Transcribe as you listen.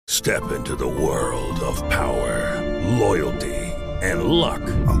Step into the world of power, loyalty, and luck.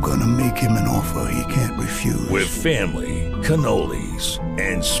 I'm gonna make him an offer he can't refuse. With family, cannolis,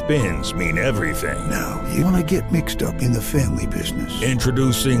 and spins mean everything. Now, you wanna get mixed up in the family business.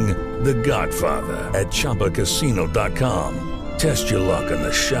 Introducing The Godfather at ChumbaCasino.com. Test your luck in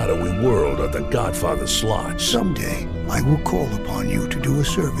the shadowy world of The Godfather slot. Someday, I will call upon you to do a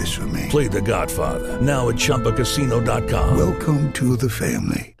service for me. Play The Godfather now at ChumbaCasino.com. Welcome to the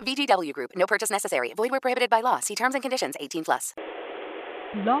family. VGW Group. No purchase necessary. Void where prohibited by law. See terms and conditions. 18+.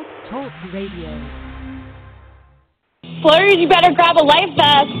 Blog Talk Radio. Flurries, you better grab a life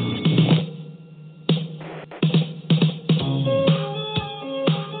vest.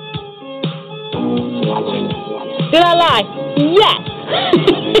 Did I lie? Yes.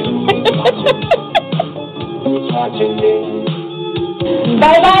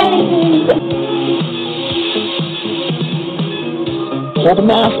 Bye-bye. Pull the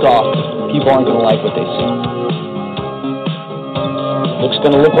mask off. People aren't going to like what they see. Looks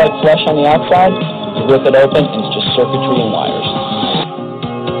going to look like flesh on the outside. You rip it open, and it's just circuitry and wires.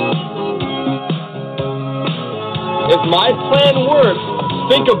 If my plan works,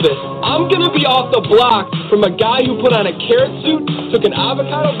 think of this. I'm going to be off the block from a guy who put on a carrot suit, took an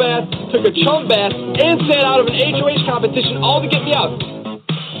avocado bath, took a chum bath, and sat out of an HOH competition all to get me out.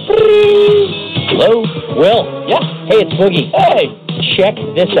 Hello? Will? Yeah? Hey, it's Boogie. Hey! Check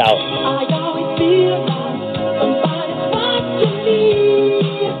this out. I always feel like somebody's watching me.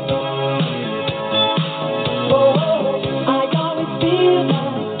 Oh, I always feel like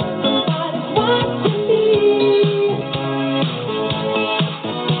somebody's watching me.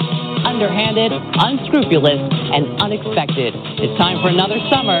 Underhanded, unscrupulous, and unexpected. It's time for another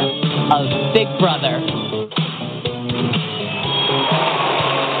summer of Big Brother.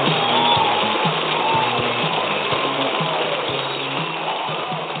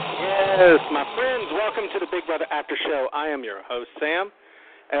 Yes, my friends, welcome to the Big Brother After Show. I am your host, Sam.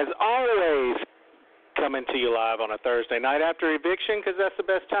 As always, coming to you live on a Thursday night after eviction because that's the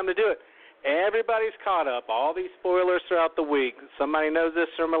best time to do it. Everybody's caught up. All these spoilers throughout the week. Somebody knows this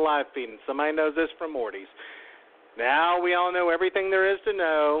from a live feed, and somebody knows this from Morty's. Now we all know everything there is to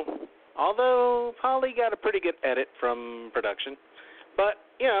know, although Paulie got a pretty good edit from production. But,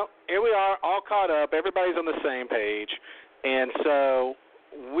 you know, here we are, all caught up. Everybody's on the same page. And so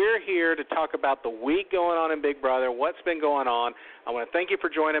we're here to talk about the week going on in Big Brother, what's been going on. I want to thank you for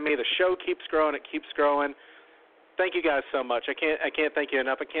joining me. The show keeps growing. It keeps growing. Thank you guys so much. I can't thank you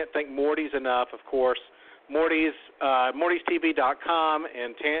enough. I can't thank Morty's enough, of course. Morty's, Morty'sTV.com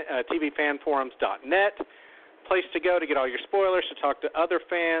and TVFanforums.net. Place to go to get all your spoilers, to talk to other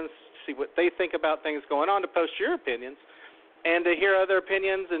fans, see what they think about things going on, to post your opinions, and to hear other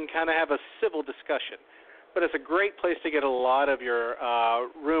opinions and kind of have a civil discussion. But it's a great place to get a lot of your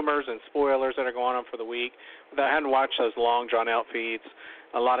rumors and spoilers that are going on for the week without having to watch those long, drawn-out feeds.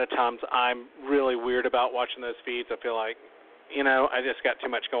 A lot of times I'm really weird about watching those feeds. I feel like, you know, I just got too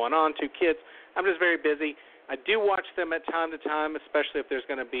much going on, 2 kids. I'm just very busy. I do watch them at time to time, especially if there's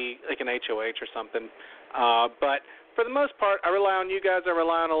going to be like an HOH or something. But for the most part, I rely on you guys. I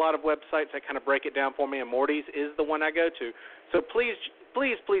rely on a lot of websites that kind of break it down for me, and Morty's is the one I go to. So please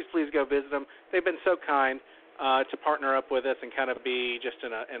go visit them. They've been so kind to partner up with us and kind of be just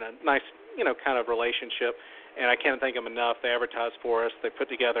in a nice, you know, kind of relationship. And I can't thank them enough. They advertise for us. They put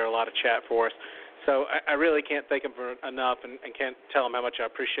together a lot of chat for us. So I really can't thank them for enough and can't tell them how much I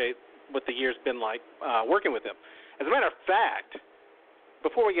appreciate what the year's been like working with them. As a matter of fact,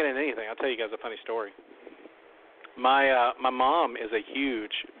 before we get into anything, I'll tell you guys a funny story. My mom is a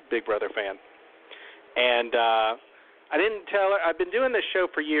huge Big Brother fan. And I didn't tell her. I've been doing this show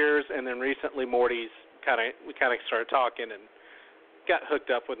for years, and then recently we kind of started talking and got hooked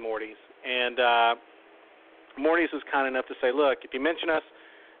up with Morty's. And Morty's was kind enough to say, look, if you mention us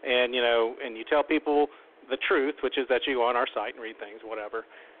and, you know, and you tell people the truth, which is that you go on our site and read things, whatever,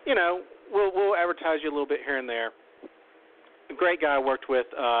 you know, we'll advertise you a little bit here and there. A great guy I worked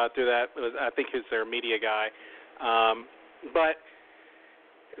with through that. I think he was their media guy. But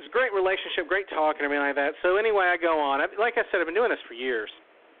it was a great relationship, great talk and everything like that. So anyway, I go on. Like I said, I've been doing this for years.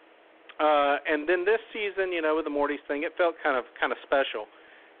 And then this season, you know, with the Morty's thing, it felt kind of special.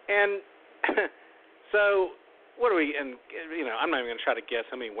 And so what are we, and, you know, I'm not even going to try to guess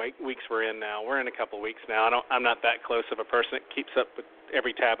how many weeks we're in now. We're in a couple of weeks now. I'm not that close of a person that keeps up with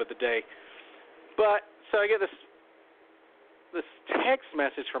every tab of the day. But so I get this text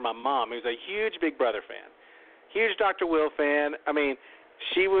message from my mom, who's a huge Big Brother fan, huge Dr. Will fan. I mean,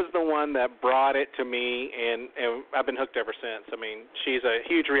 she was the one that brought it to me, and I've been hooked ever since. I mean, she's a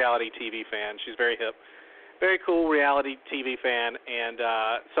huge reality TV fan. She's very hip. very cool reality TV fan, and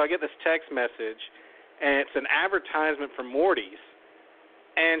so I get this text message, and it's an advertisement for Morty's,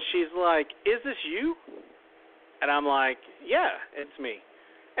 and she's like, "Is this you?" And I'm like, "Yeah, it's me."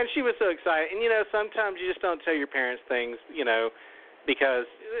 And she was so excited. And, sometimes you just don't tell your parents things, because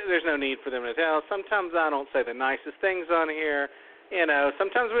there's no need for them to tell. Sometimes I don't say the nicest things on here.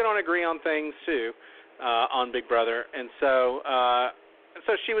 Sometimes we don't agree on things, too, on Big Brother. And so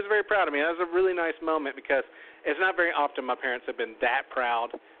she was very proud of me. That was a really nice moment because it's not very often my parents have been that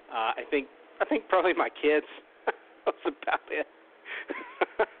proud. I think probably my kids was about it.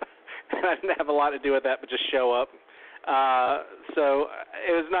 I didn't have a lot to do with that, but just show up. So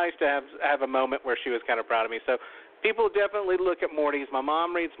it was nice to have a moment where she was kind of proud of me. So people definitely look at Morty's. My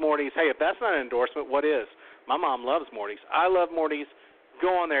mom reads Morty's. Hey, if that's not an endorsement, what is? My mom loves Morty's. I love Morty's.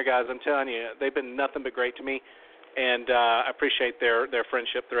 Go on there, guys. I'm telling you, they've been nothing but great to me, and I appreciate their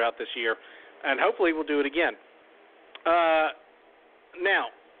friendship throughout this year. And hopefully we'll do it again. Now,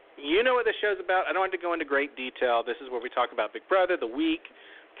 you know what this show's about. I don't have to go into great detail. This is where we talk about Big Brother, the week,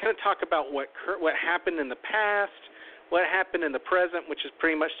 kind of talk about what happened in the past, what happened in the present, which is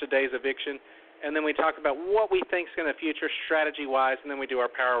pretty much today's eviction, and then we talk about what we think is going to future strategy-wise, and then we do our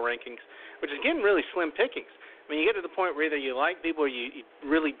power rankings, which is getting really slim pickings. I mean, you get to the point where either you like people or you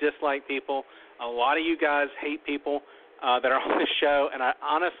really dislike people. A lot of you guys hate people that are on the show, and I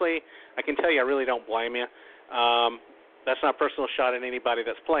can tell you I really don't blame you. That's not a personal shot at anybody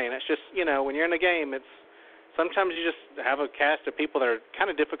that's playing. It's just, when you're in a game, sometimes you just have a cast of people that are kind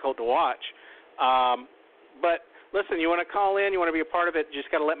of difficult to watch. But listen, you want to call in, you want to be a part of it, you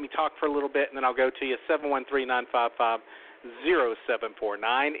just got to let me talk for a little bit, and then I'll go to you.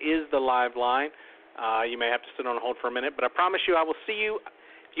 713-955-0749 is the live line. You may have to sit on hold for a minute, but I promise you I will see you.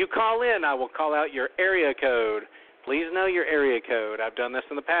 If you call in, I will call out your area code. Please know your area code. I've done this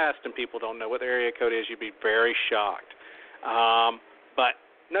in the past, and people don't know what their area code is. You'd be very shocked. But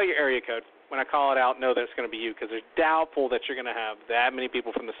know your area code. When I call it out, know that it's going to be you, because it's doubtful that you're going to have that many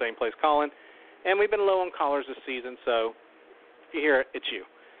people from the same place calling. And we've been low on callers this season, so if you hear it, it's you.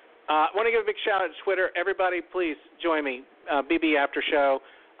 I want to give a big shout out to Twitter. Everybody, please join me. BB After Show,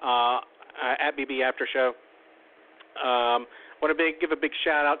 at BB After Show. Want to give a big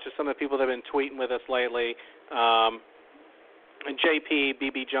shout out to some of the people that have been tweeting with us lately. And JP,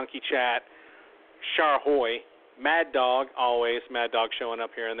 BB Junkie Chat, Charhoy, Mad Dog, always Mad Dog showing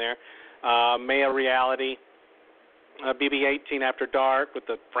up here and there. Maya Reality, BB18 After Dark with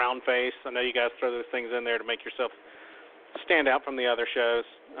the frown face. I know you guys throw those things in there to make yourself stand out from the other shows.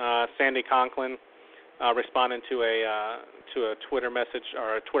 Sandy Conklin responding to a Twitter message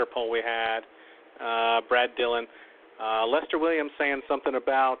or a Twitter poll we had. Brad Dillon. Lester Williams saying something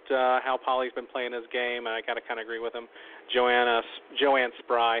about how Paulie's been playing his game, and I got to kind of agree with him. Joanne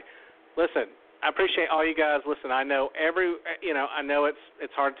Spry. Listen, I appreciate all you guys. Listen, I know I know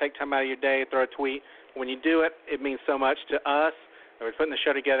it's hard to take time out of your day, throw a tweet. When you do it, it means so much to us. And we're putting the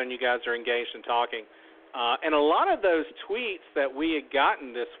show together, and you guys are engaged and talking. And a lot of those tweets that we had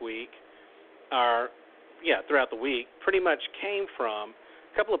gotten this week, throughout the week, pretty much came from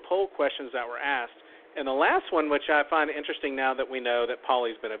a couple of poll questions that were asked. And the last one, which I find interesting now that we know that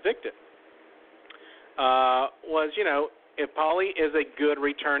Paulie's been evicted, was, if Paulie is a good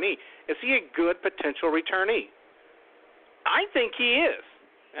returnee. Is he a good potential returnee? I think he is.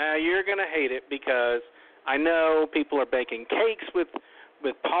 You're going to hate it because I know people are baking cakes with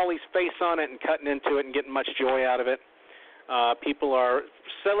Paulie's face on it and cutting into it and getting much joy out of it. People are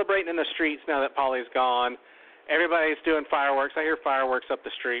celebrating in the streets now that Paulie's gone. Everybody's doing fireworks. I hear fireworks up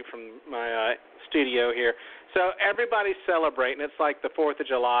the street from my studio here. So everybody's celebrating. It's like the 4th of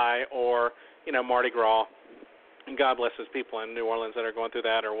July or, Mardi Gras. And God bless those people in New Orleans that are going through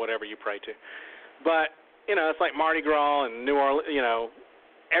that or whatever you pray to. But, it's like Mardi Gras and New Orleans,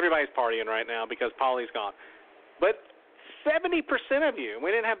 everybody's partying right now because Paulie's gone. But 70% of you,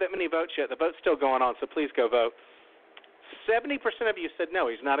 we didn't have that many votes yet. The vote's still going on, so please go vote. 70% of you said no,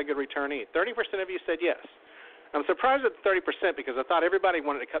 he's not a good returnee. 30% of you said yes. I'm surprised at the 30% because I thought everybody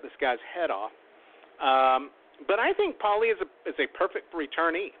wanted to cut this guy's head off. But I think Paulie is a perfect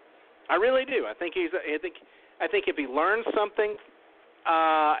returnee. I really do. I think if he learns something,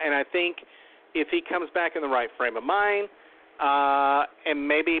 and I think if he comes back in the right frame of mind, and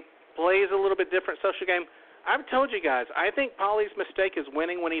maybe plays a little bit different social game, I've told you guys, I think Paulie's mistake is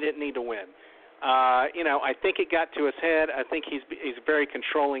winning when he didn't need to win. I think it got to his head. I think he's a very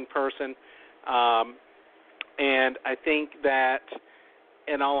controlling person. And I think that,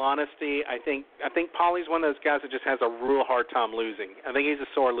 in all honesty, I think Paulie's one of those guys that just has a real hard time losing. I think he's a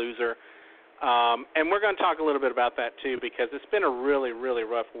sore loser. And we're going to talk a little bit about that, too, because it's been a really, really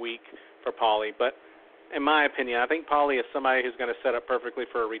rough week for Paulie. But in my opinion. I think Paulie is somebody who's going to set up perfectly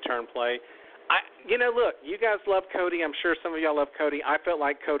for a return play. Look, you guys love Cody. I'm sure some of y'all love Cody. I felt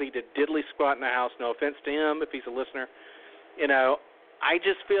like Cody did diddly squat in the house. No offense to him if he's a listener. I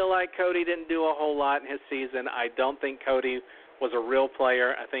just feel like Cody didn't do a whole lot in his season. I don't think Cody was a real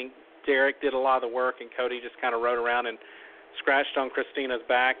player. I think Derek did a lot of the work, and Cody just kind of rode around and scratched on Christina's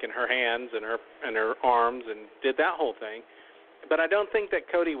back and her hands and her arms and did that whole thing. But I don't think that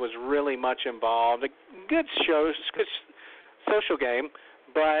Cody was really much involved. A good social game,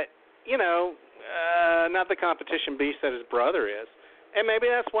 but, not the competition beast that his brother is. And maybe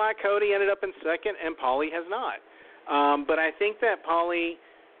that's why Cody ended up in second and Paulie has not. But I think that Paulie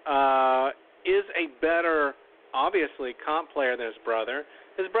is a better, obviously, comp player than his brother.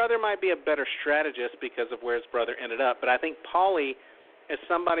 His brother might be a better strategist because of where his brother ended up. But I think Paulie is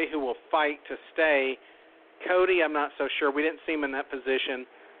somebody who will fight to stay. Cody, I'm not so sure. We didn't see him in that position.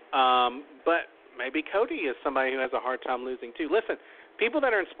 But maybe Cody is somebody who has a hard time losing, too. Listen, people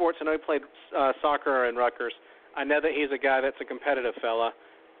that are in sports, I know he played soccer in Rutgers. I know that he's a guy that's a competitive fella.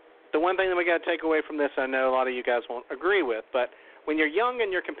 The one thing that we got to take away from this, I know a lot of you guys won't agree with, but when you're young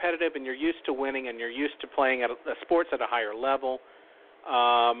and you're competitive and you're used to winning and you're used to playing at sports at a higher level,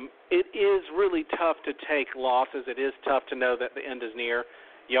 it is really tough to take losses. It is tough to know that the end is near.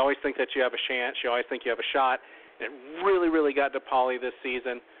 You always think that you have a chance. You always think you have a shot. And it really, really got to Paulie this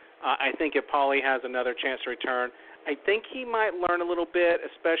season. I think if Paulie has another chance to return, I think he might learn a little bit,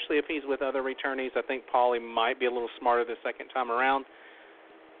 especially if he's with other returnees. I think Paulie might be a little smarter the second time around.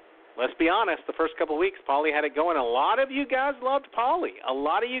 Let's be honest, the first couple of weeks, Paulie had it going. A lot of you guys loved Paulie. A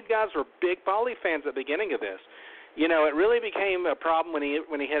lot of you guys were big Paulie fans at the beginning of this. It really became a problem when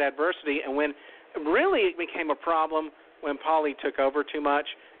he hit adversity, and when really it became a problem when Paulie took over too much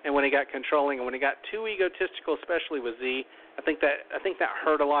and when he got controlling and when he got too egotistical, especially with Z. I think that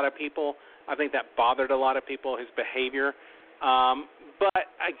hurt a lot of people. I think that bothered a lot of people, his behavior. But,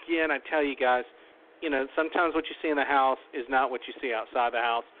 again, I tell you guys, sometimes what you see in the house is not what you see outside the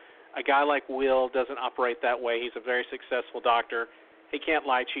house. A guy like Will doesn't operate that way. He's a very successful doctor. He can't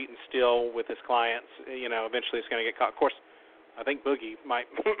lie, cheat, and steal with his clients. Eventually he's going to get caught. Of course, I think Boogie might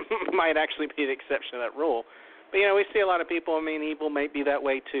might actually be the exception to that rule. But, we see a lot of people. Evil may be that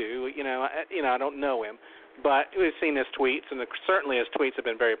way too. I don't know him. But we've seen his tweets, and certainly his tweets have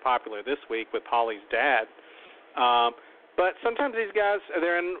been very popular this week with Paulie's dad. But sometimes these guys,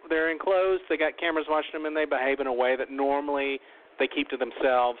 they're enclosed. They got cameras watching them, and they behave in a way that normally they keep to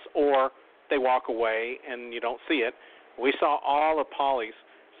themselves, or they walk away and you don't see it. We saw all of Paulie's.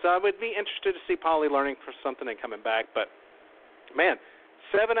 So I would be interested to see Paulie learning for something and coming back. But, man,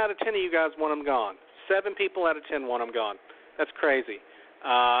 7 out of 10 of you guys want him gone. 7 people out of 10 want him gone. That's crazy.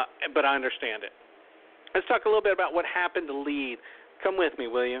 But I understand it. Let's talk a little bit about what happened to lead. Come with me,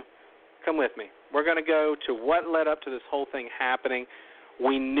 will you? Come with me. We're going to go to what led up to this whole thing happening.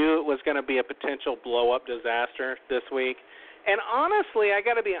 We knew it was going to be a potential blow-up disaster this week. And honestly, I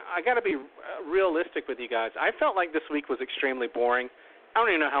got to be realistic with you guys. I felt like this week was extremely boring. I don't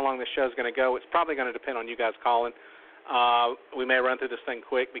even know how long this show is going to go. It's probably going to depend on you guys calling. We may run through this thing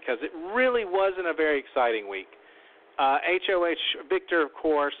quick because it really wasn't a very exciting week. HOH, Victor, of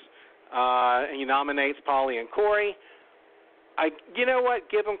course, he nominates Paulie and Corey. You know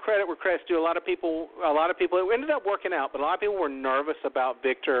what? Give them credit where credit's due. A lot of people, it ended up working out, but a lot of people were nervous about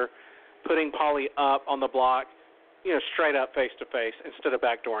Victor putting Paulie up on the block, straight up face-to-face instead of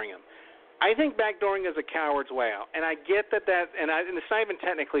backdooring him. I think backdooring is a coward's way out, and I get that, and it's not even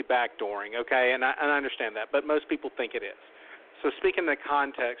technically backdooring, okay, and I understand that, but most people think it is. So speaking in the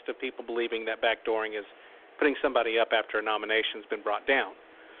context of people believing that backdooring is putting somebody up after a nomination's been brought down.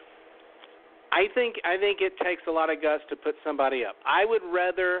 I think it takes a lot of guts to put somebody up. I would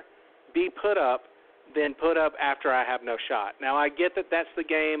rather be put up than put up after I have no shot. Now, I get that that's the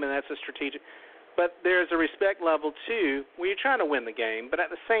game and that's a strategic, but there's a respect level, too, where you're trying to win the game. But at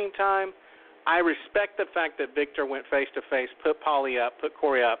the same time, I respect the fact that Victor went face-to-face, put Paulie up, put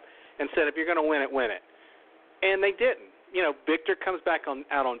Corey up, and said, if you're going to win it, win it. And they didn't. Victor comes back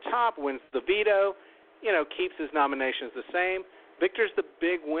out on top, wins the veto, keeps his nominations the same. Victor's the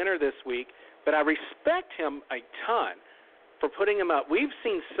big winner this week. But I respect him a ton for putting him up. We've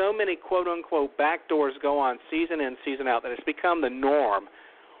seen so many quote-unquote backdoors go on season in, season out that it's become the norm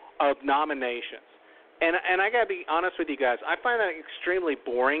of nominations. And I got to be honest with you guys. I find that extremely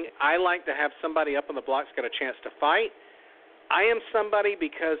boring. I like to have somebody up on the block that's got a chance to fight. I am somebody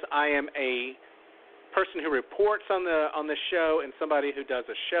because I am a person who reports on the show and somebody who does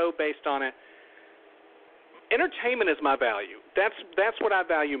a show based on it. Entertainment is my value. That's what I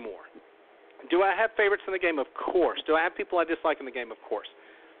value more. Do I have favorites in the game? Of course. Do I have people I dislike in the game? Of course.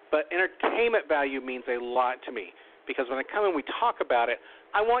 but entertainment value means a lot to me because when I come and we talk about it,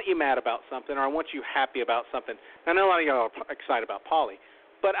 I want you mad about something or I want you happy about something. I know a lot of you are excited about Paulie,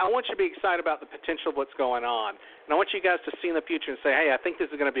 but I want you to be excited about the potential of what's going on. And I want you guys to see in the future and say, hey, I think this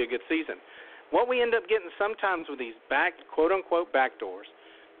is going to be a good season. What we end up getting sometimes with these quote-unquote backdoors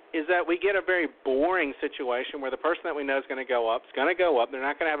is that we get a very boring situation where the person that we know is going to go up is going to go up. They're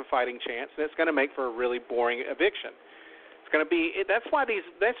not going to have a fighting chance, and it's going to make for a really boring eviction. It's going to be that's why these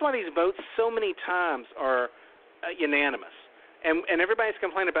votes so many times are unanimous, and everybody's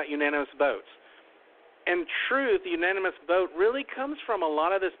complaining about unanimous votes. In truth, the unanimous vote really comes from a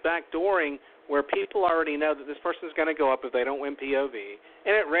lot of this backdooring where people already know that this person is going to go up if they don't win POV,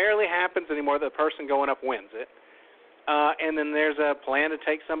 and it rarely happens anymore that the person going up wins it. And then there's a plan to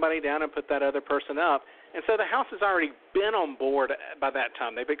take somebody down and put that other person up. And so the House has already been on board by that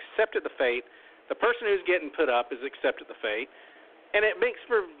time. They've accepted the fate. The person who's getting put up has accepted the fate. And it makes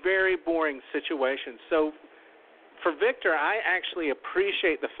for very boring situations. So for Victor, I actually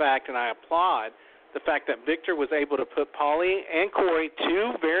appreciate the fact, and I applaud the fact that Victor was able to put Paulie and Corey,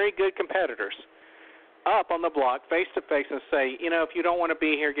 two very good competitors, up on the block face-to-face and say, if you don't want to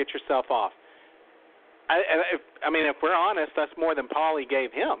be here, get yourself off. If we're honest, that's more than Paulie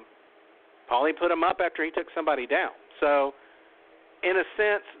gave him. Paulie put him up after he took somebody down. So, in a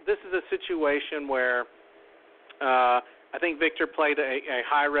sense, this is a situation where I think Victor played a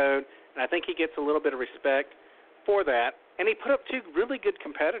high road, and I think he gets a little bit of respect for that. And he put up two really good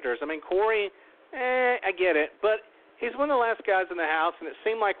competitors. Corey, I get it, but he's one of the last guys in the House, and it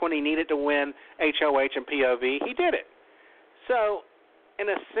seemed like when he needed to win HOH and POV, he did it. So, in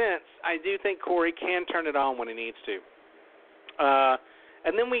a sense, I do think Corey can turn it on when he needs to.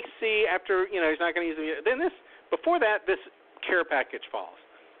 And then we see after, he's not going to use it. Then before that, this care package falls.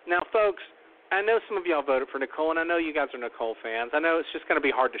 Now, folks, I know some of y'all voted for Nicole, and I know you guys are Nicole fans. I know it's just going to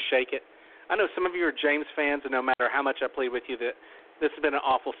be hard to shake it. I know some of you are James fans, and no matter how much I plead with you that this has been an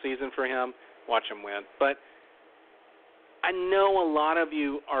awful season for him, watch him win. But I know a lot of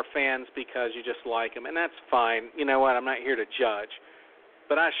you are fans because you just like him, and that's fine. You know what? I'm not here to judge.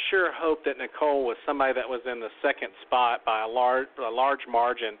 But I sure hope that Nicole was somebody that was in the second spot by a large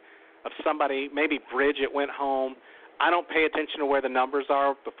margin of somebody. Maybe Bridget went home. I don't pay attention to where the numbers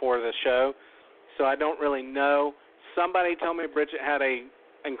are before the show, so I don't really know. Somebody told me Bridget had an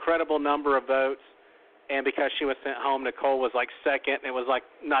incredible number of votes, and because she was sent home, Nicole was like second, and it was like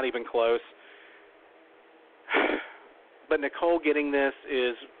not even close. But Nicole getting this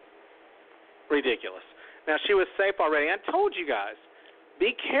is ridiculous. Now, she was safe already. I told you guys.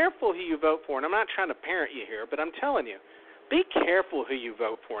 Be careful who you vote for, and I'm not trying to parent you here, but I'm telling you, be careful who you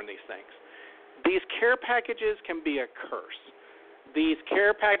vote for in these things. These care packages can be a curse. These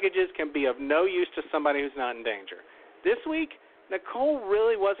care packages can be of no use to somebody who's not in danger. This week, Nicole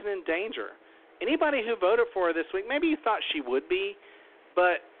really wasn't in danger. Anybody who voted for her this week, maybe you thought she would be,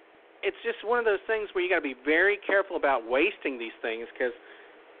 but it's just one of those things where you got to be very careful about wasting these things because,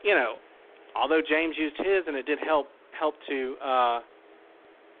 although James used his and it did help to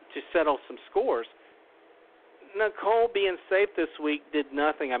settle some scores, Nicole being safe this week did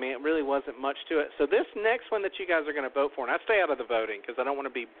nothing. It really wasn't much to it. So this next one that you guys are going to vote for, and I stay out of the voting because I don't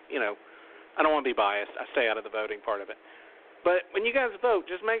want to be, I don't want to be biased. I stay out of the voting part of it. But when you guys vote,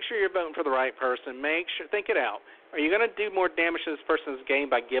 just make sure you're voting for the right person. Think it out. Are you going to do more damage to this person's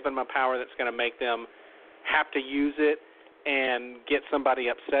game by giving them a power that's going to make them have to use it and get somebody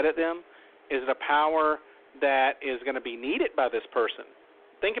upset at them? Is it a power that is going to be needed by this person?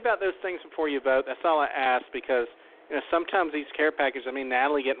 Think about those things before you vote. That's all I ask because, sometimes these care packages,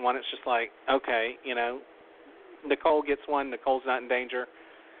 Natalie getting one, it's just like, okay, Nicole gets one, Nicole's not in danger.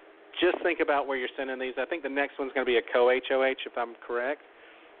 Just think about where you're sending these. I think the next one's going to be a co-HOH, if I'm correct.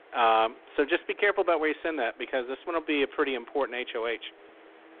 So just be careful about where you send that because this one will be a pretty important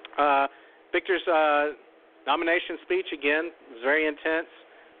HOH. Victor's nomination speech, again, was very intense.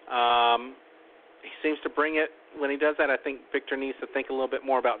 He seems to bring it. When he does that, I think Victor needs to think a little bit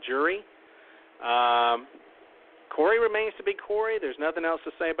more about jury. Corey remains to be Corey. There's nothing else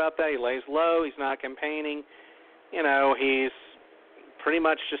to say about that. He lays low. He's not campaigning. He's pretty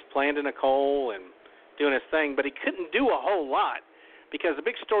much just playing to Nicole and doing his thing. But he couldn't do a whole lot because the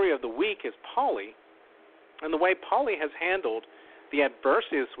big story of the week is Paulie and the way Paulie has handled the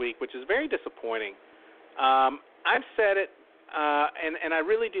adversity this week, which is very disappointing. I've said it, and I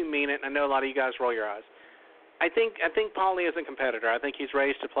really do mean it, and I know a lot of you guys roll your eyes. I think Paulie is a competitor. I think he's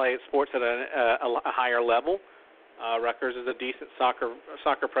raised to play sports at a higher level. Rutgers is a decent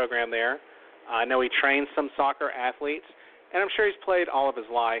soccer program there. I know he trains some soccer athletes, and I'm sure he's played all of his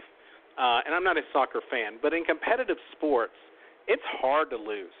life. And I'm not a soccer fan, but in competitive sports, it's hard to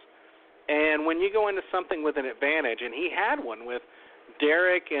lose. And when you go into something with an advantage, and he had one with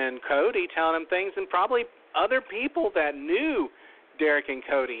Derek and Cody telling him things, and probably other people that knew Derek and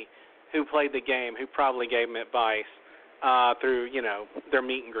Cody who played the game, who probably gave him advice through, their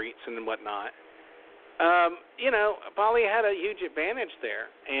meet and greets and whatnot. Paulie had a huge advantage there.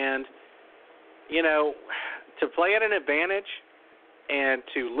 And, to play at an advantage and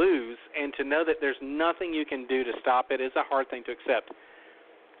to lose and to know that there's nothing you can do to stop it is a hard thing to accept.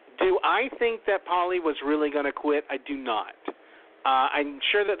 Do I think that Paulie was really going to quit? I do not. I'm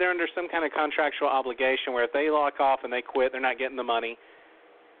sure that they're under some kind of contractual obligation where if they lock off and they quit, they're not getting the money.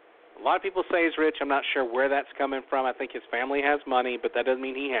 A lot of people say he's rich. I'm not sure where that's coming from. I think his family has money, but that doesn't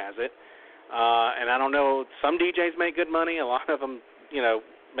mean he has it. And I don't know, some DJs make good money. A lot of them,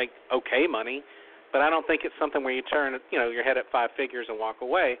 make okay money. But I don't think it's something where you turn, your head at 5 figures and walk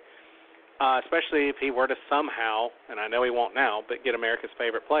away, especially if he were to somehow, and I know he won't now, but get America's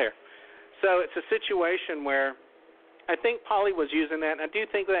favorite player. So it's a situation where I think Paulie was using that, and I do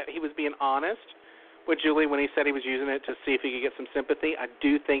think that he was being honest with Julie when he said he was using it to see if he could get some sympathy. I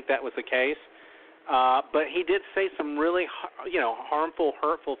do think that was the case. But he did say some really, harmful,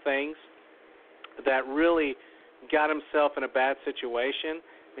 hurtful things that really got himself in a bad situation.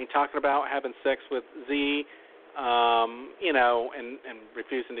 I mean, talking about having sex with Z, and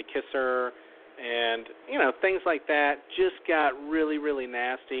refusing to kiss her and, things like that just got really, really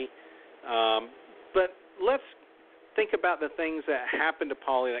nasty. But let's think about the things that happened to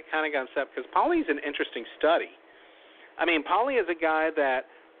Paulie that kind of got upset, because Paulie's an interesting study. I mean, Paulie is a guy that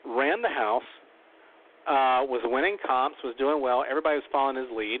ran the house, was winning comps, was doing well. Everybody was following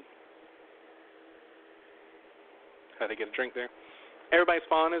his lead. Had to get a drink there. Everybody's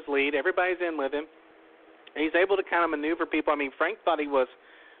following his lead. Everybody's in with him. And he's able to kind of maneuver people. I mean, Frank thought he was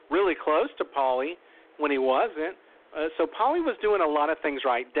really close to Paulie when he wasn't. So Paulie was doing a lot of things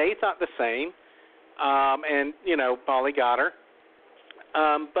right. Day thought the same. And, Paulie got her.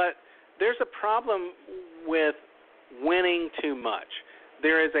 But there's a problem with winning too much.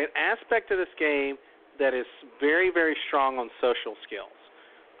 There is an aspect of this game that is very, very strong on social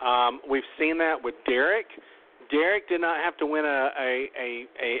skills. We've seen that with Derek. Derek did not have to win a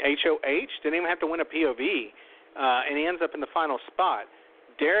HOH, didn't even have to win a POV, and he ends up in the final spot.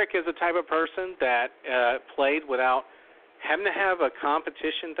 Derek is the type of person that played without having to have a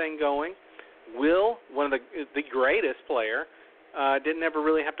competition thing going. Will, one of the greatest player, didn't ever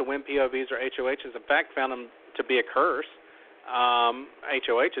really have to win POVs or HOHs. In fact, found them to be a curse,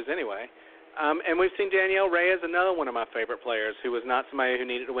 HOHs anyway. And we've seen Danielle Reyes, another one of my favorite players, who was not somebody who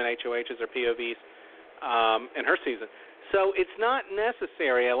needed to win HOHs or POVs in her season. So it's not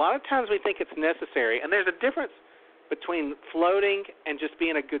necessary. A lot of times we think it's necessary, and there's a difference between floating and just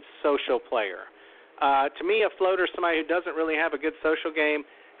being a good social player. To me, a floater is somebody who doesn't really have a good social game,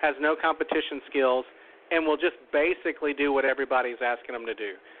 has no competition skills, and will just basically do what everybody's asking them to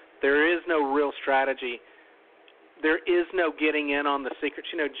do. There is no real strategy. There is no getting in on the secrets.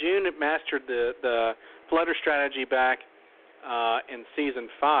 June mastered the floater strategy back in season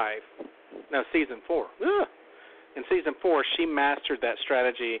 4. In season 4, she mastered that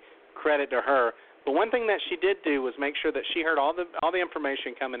strategy. Credit to her. But one thing that she did do was make sure that she heard all the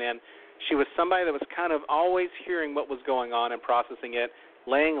information coming in. She was somebody that was kind of always hearing what was going on and processing it,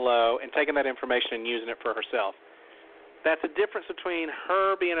 laying low, and taking that information and using it for herself. That's a difference between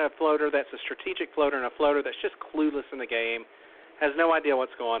her being a floater that's a strategic floater and a floater that's just clueless in the game, has no idea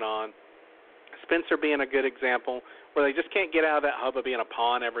what's going on. Spencer being a good example, where they just can't get out of that hub of being a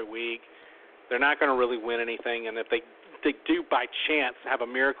pawn every week. They're not going to really win anything, and if they do by chance have a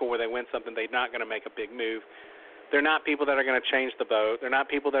miracle where they win something, they're not going to make a big move. They're not people that are going to change the vote. They're not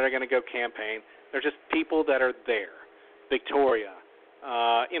people that are going to go campaign. They're just people that are there. Victoria,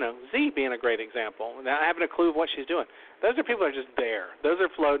 Z being a great example, not having a clue of what she's doing. Those are people that are just there. Those are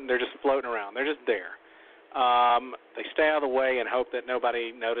floating. They're just floating around. They're just there. They stay out of the way and hope that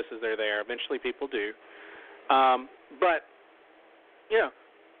nobody notices they're there. Eventually people do. But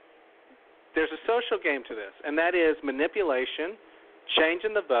there's a social game to this, and that is manipulation,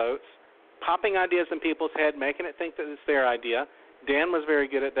 changing the votes, popping ideas in people's head, making it think that it's their idea. Dan was very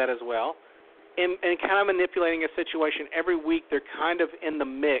good at that as well. And kind of manipulating a situation. Every week they're kind of in the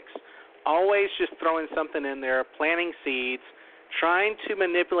mix, always just throwing something in there, planting seeds, trying to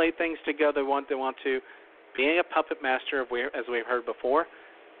manipulate things to go they want to, being a puppet master, as we've heard before.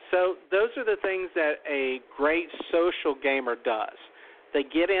 So those are the things that a great social gamer does. They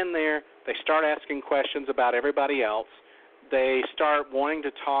get in there, they start asking questions about everybody else, they start wanting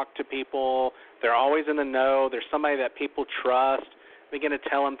to talk to people, they're always in the know, there's somebody that people trust, they begin to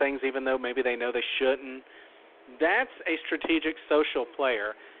tell them things even though maybe they know they shouldn't. That's a strategic social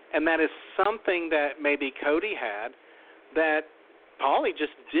player, And that is something that maybe Cody had that Paulie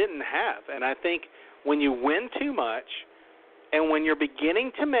just didn't have. And I think when you win too much and when you're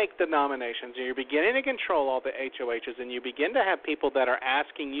beginning to make the nominations and you're beginning to control all the HOHs and you begin to have people that are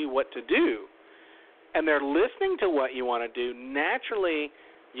asking you what to do and they're listening to what you want to do, naturally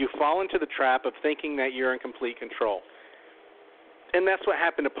you fall into the trap of thinking that you're in complete control. And that's what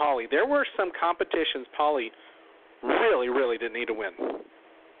happened to Paulie. There were some competitions Paulie really, really didn't need to win.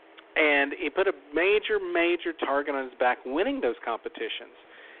 And he put a major, major target on his back winning those competitions.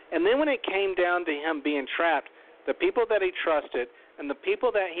 And then when it came down to him being trapped, the people that he trusted and the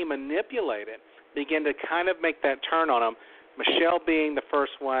people that he manipulated began to kind of make that turn on him. Michelle being the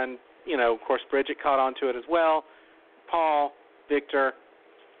first one, of course, Bridget caught on to it as well. Paul, Victor,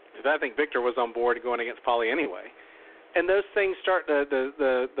 because I think Victor was on board going against Paulie anyway. And those things start,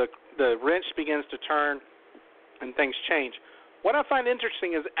 the wrench begins to turn and things change. What I find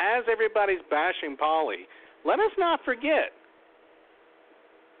interesting is as everybody's bashing Paulie, let us not forget,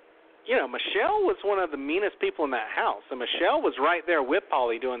 Michelle was one of the meanest people in that house, and Michelle was right there with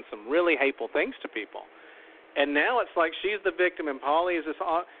Paulie doing some really hateful things to people. And now it's like she's the victim, and Paulie is this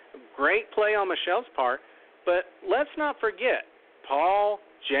great play on Michelle's part. But let's not forget, Paul,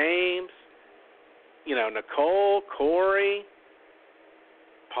 James, Nicole, Corey,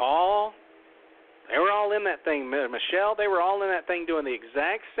 Paul, they were all in that thing. Michelle, they were all in that thing doing the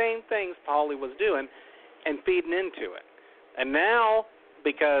exact same things Paulie was doing and feeding into it. And now,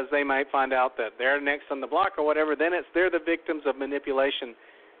 because they might find out that they're next on the block or whatever, then they're the victims of manipulation.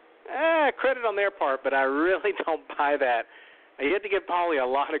 Credit on their part, but I really don't buy that. You have to give Paulie a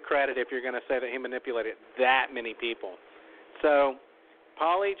lot of credit if you're going to say that he manipulated that many people. So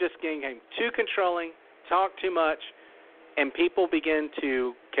Paulie just became too controlling, talked too much, and people begin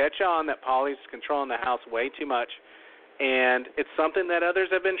to catch on that Paulie's controlling the house way too much. And it's something that others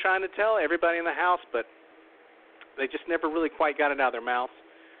have been trying to tell everybody in the house, but they just never really quite got it out of their mouths.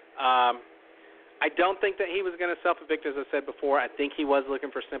 I don't think that he was going to self-evict, as I said before. I think he was looking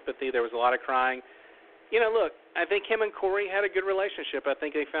for sympathy. There was a lot of crying. Look, I think him and Corey had a good relationship. I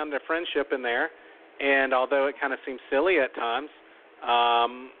think they found their friendship in there. And although it kind of seemed silly at times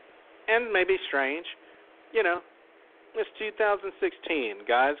and maybe strange, it's 2016.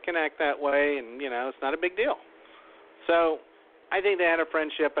 Guys can act that way, and, it's not a big deal. So I think they had a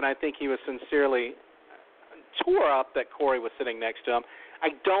friendship, and I think he was sincerely tore up that Corey was sitting next to him. I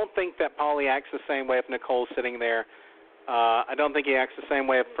don't think that Paulie acts the same way if Nicole's sitting there. I don't think he acts the same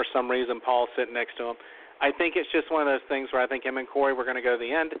way if, for some reason, Paul's sitting next to him. I think it's just one of those things where I think him and Corey were going to go to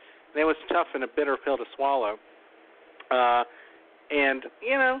the end. And it was tough and a bitter pill to swallow. But,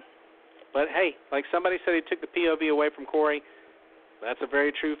 hey, like somebody said, he took the POV away from Corey. That's a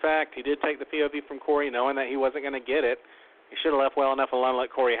very true fact. He did take the POV from Corey knowing that he wasn't going to get it. He should have left well enough alone to let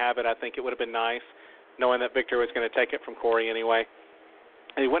Corey have it. I think it would have been nice, knowing that Victor was going to take it from Corey anyway.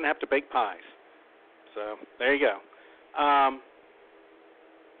 And he wouldn't have to bake pies. So there you go.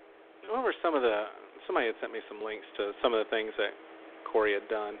 What were somebody had sent me some links to some of the things that Corey had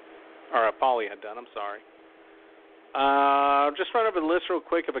done, or Paulie had done, I'm sorry. Just run over the list real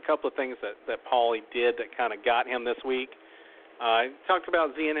quick of a couple of things that Paulie did that kind of got him this week. He talked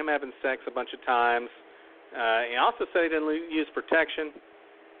about Z and him having sex a bunch of times. He also said he didn't use protection.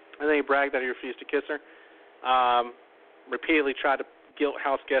 And then he bragged that he refused to kiss her. Repeatedly tried to guilt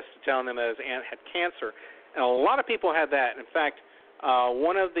house guests to telling them that his aunt had cancer. And a lot of people had that. In fact,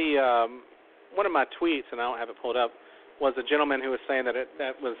 one of my tweets, and I don't have it pulled up, was a gentleman who was saying that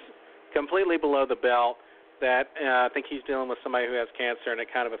that was completely below the belt, that I think he's dealing with somebody who has cancer, and it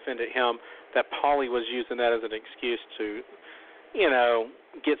kind of offended him that Paulie was using that as an excuse to,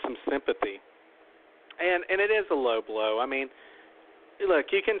 get some sympathy. And it is a low blow. I mean,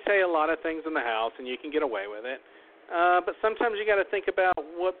 look, you can say a lot of things in the house, and you can get away with it. But sometimes you got to think about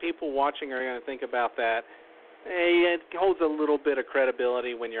what people watching are going to think about that. It holds a little bit of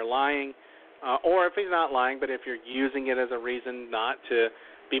credibility when you're lying, or if he's not lying, but if you're using it as a reason not to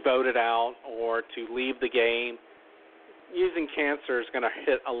be voted out or to leave the game. Using cancer is going to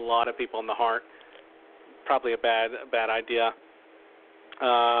hit a lot of people in the heart. Probably a bad idea.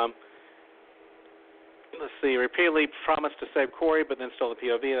 Let's see. Repeatedly promised to save Corey, but then stole the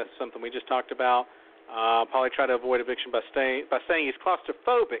POV. That's something we just talked about. Paulie tried to avoid eviction by saying he's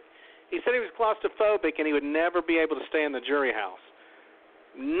claustrophobic. He said he was claustrophobic and he would never be able to stay in the jury house.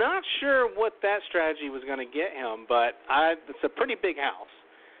 Not sure what that strategy was going to get him, but it's a pretty big house.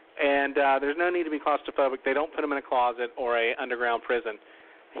 And there's no need to be claustrophobic. They don't put him in a closet or a underground prison.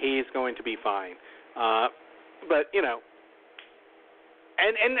 He's going to be fine. But, and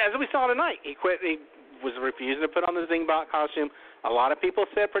as we saw tonight, he was refusing to put on the Zingbot costume. A lot of people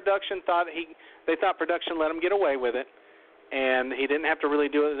said production they thought production let him get away with it, and he didn't have to really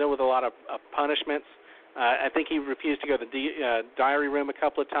do it with a lot of punishments. I think he refused to go to the diary room a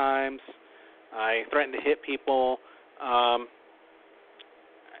couple of times. He threatened to hit people.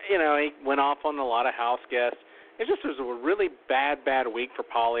 He went off on a lot of house guests. It just was a really bad week for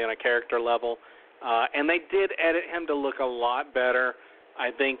Paulie on a character level. And they did edit him to look a lot better.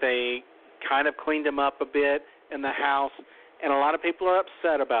 I think they kind of cleaned him up a bit in the house, and a lot of people are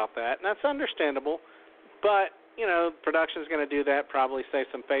upset about that, and that's understandable. But, production's going to do that, probably save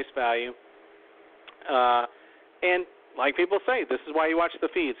some face value. And like people say, this is why you watch the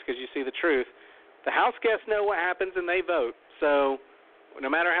feeds, because you see the truth. The house guests know what happens, and they vote. So no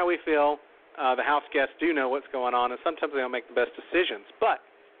matter how we feel, the house guests do know what's going on, and sometimes they don't make the best decisions. But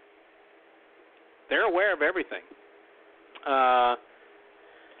they're aware of everything.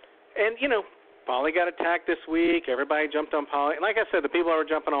 Paulie got attacked this week. Everybody jumped on Paulie. And like I said, the people that were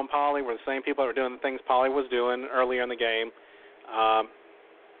jumping on Paulie were the same people that were doing the things Paulie was doing earlier in the game.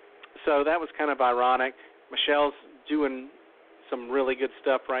 So that was kind of ironic. Michelle's doing some really good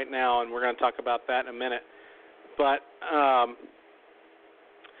stuff right now, and we're going to talk about that in a minute. But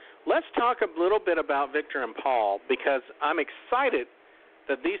let's talk a little bit about Victor and Paul, because I'm excited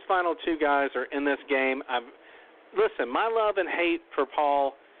that these final two guys are in this game. Listen, my love and hate for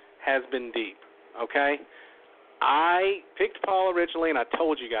Paul has been deep, okay? I picked Paul originally, and I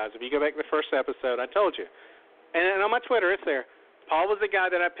told you guys. If you go back to the first episode, I told you. And on my Twitter, it's there. Paul was the guy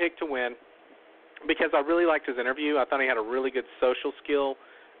that I picked to win because I really liked his interview. I thought he had a really good social skill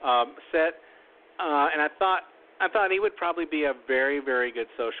set, and I thought he would probably be a very, very good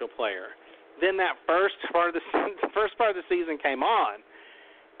social player. Then that first part of the season came on,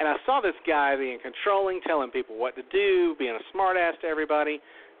 and I saw this guy being controlling, telling people what to do, being a smart-ass to everybody,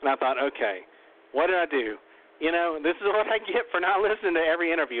 and I thought, okay, what did I do? This is what I get for not listening to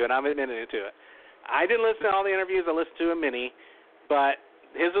every interview, and I'm admitting to it. I didn't listen to all the interviews. I listened to many, but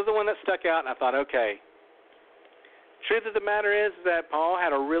his was the one that stuck out, and I thought, okay. Truth of the matter is that Paul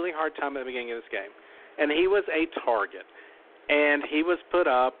had a really hard time at the beginning of this game, and he was a target, and he was put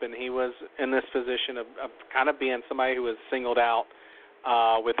up, and he was in this position of kind of being somebody who was singled out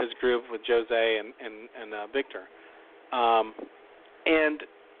with his group with Jose and Victor. And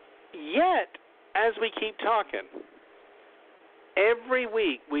yet, as we keep talking, every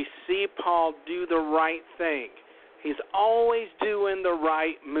week we see Paul do the right thing. He's always doing the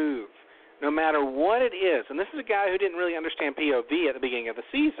right move, no matter what it is. And this is a guy who didn't really understand POV at the beginning of the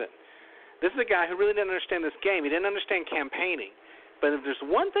season. This is a guy who really didn't understand this game. He didn't understand campaigning. But if there's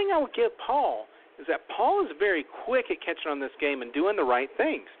one thing I would give Paul, is that Paul is very quick at catching on this game and doing the right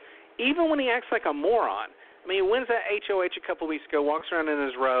things, even when he acts like a moron. I mean, he wins that HOH a couple weeks ago, walks around in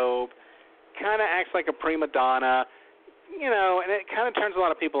his robe, kind of acts like a prima donna, and it kind of turns a lot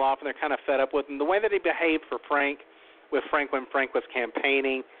of people off, and they're kind of fed up with him. The way that he behaved with Frank when Frank was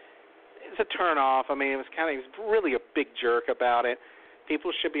campaigning, it's a turn-off. I mean, he was really a big jerk about it.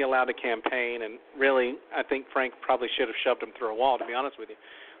 People should be allowed to campaign, and really, I think Frank probably should have shoved him through a wall, to be honest with you.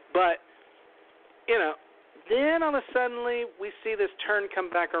 But, then all of a sudden we see this turn come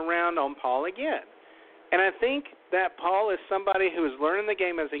back around on Paul again. And I think that Paul is somebody who is learning the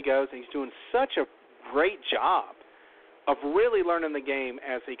game as he goes, and he's doing such a great job of really learning the game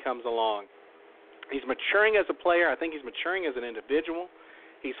as he comes along. He's maturing as a player. I think he's maturing as an individual.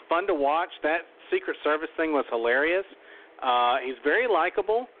 He's fun to watch. That Secret Service thing was hilarious. He's very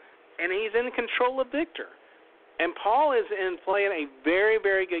likable, and he's in control of Victor. And Paul is playing a very,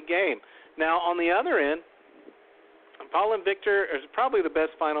 very good game. Now, on the other end, Paul and Victor is probably the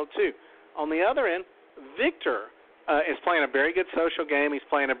best final two. On the other end, Victor is playing a very good social game. He's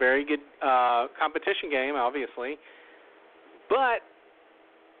playing a very good competition game, obviously. But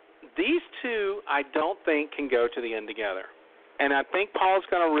these two, I don't think, can go to the end together. And I think Paul's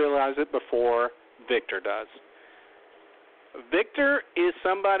going to realize it before Victor does. Victor is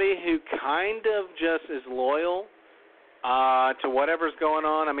somebody who kind of just is loyal to whatever's going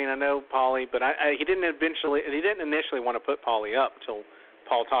on. I mean, I know Paulie, but he didn't initially want to put Paulie up until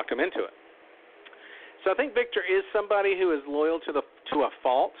Paul talked him into it. So I think Victor is somebody who is loyal to a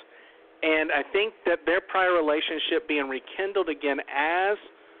fault, and I think that their prior relationship being rekindled again as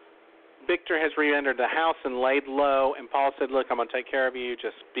Victor has re-entered the house and laid low, and Paul said, look, I'm going to take care of you,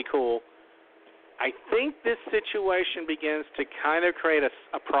 just be cool. I think this situation begins to kind of create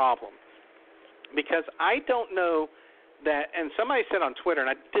a problem, because I don't know that, and somebody said on Twitter, and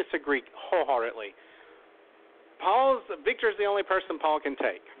I disagree wholeheartedly, Victor's the only person Paul can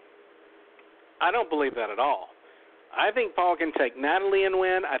take. I don't believe that at all. I think Paul can take Natalie and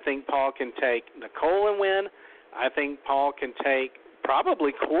win. I think Paul can take Nicole and win. I think Paul can take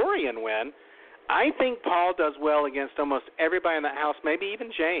probably Corey and win. I think Paul does well against almost everybody in the house, maybe even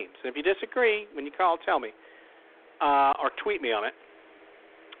James. If you disagree, when you call, tell me. Or tweet me on it.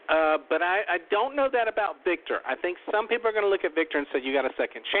 But I don't know that about Victor. I think some people are going to look at Victor and say, you got a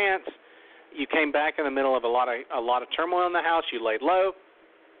second chance. You came back in the middle of a lot of turmoil in the house. You laid low.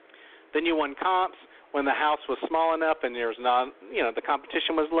 Then you won comps when the house was small enough and there was not, the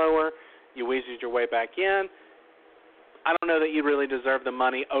competition was lower. You weaseled your way back in. I don't know that you really deserve the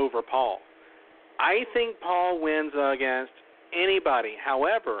money over Paul. I think Paul wins against anybody.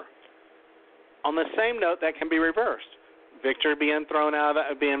 However, on the same note, that can be reversed. Victor being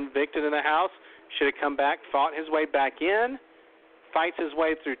evicted in the house, should have come back, fought his way back in, fights his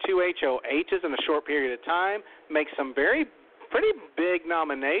way through 2 HOHs in a short period of time, makes some pretty big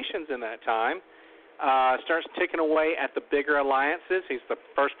nominations in that time, starts ticking away at the bigger alliances. He's the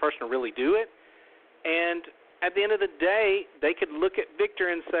first person to really do it. And at the end of the day, they could look at Victor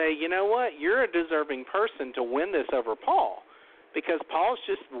and say, you know what, you're a deserving person to win this over Paul, because Paul's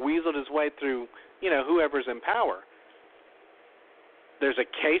just weaseled his way through, whoever's in power. There's a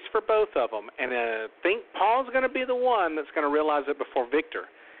case for both of them, and I think Paul's going to be the one that's going to realize it before Victor.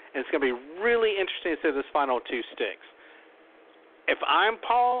 And it's going to be really interesting to see this final 2 sticks. If I'm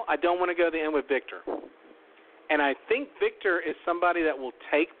Paul, I don't want to go to the end with Victor. And I think Victor is somebody that will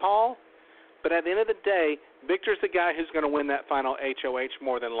take Paul, but at the end of the day, Victor's the guy who's going to win that final HOH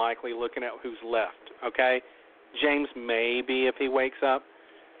more than likely, looking at who's left, okay? James maybe if he wakes up,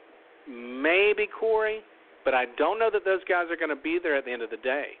 maybe Corey, but I don't know that those guys are going to be there at the end of the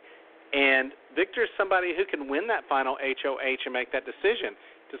day. And Victor's somebody who can win that final HOH and make that decision.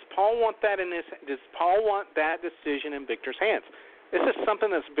 Does Paul want that decision in Victor's hands? This is something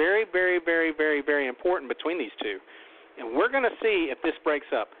that's very, very, very, very, very important between these two. And we're going to see if this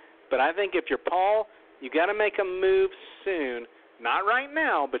breaks up. But I think if you're Paul, you got to make a move soon. Not right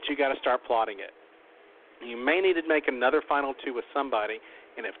now, but you got to start plotting it. You may need to make another final 2 with somebody.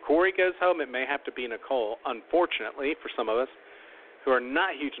 And if Corey goes home, it may have to be Nicole, unfortunately, for some of us who are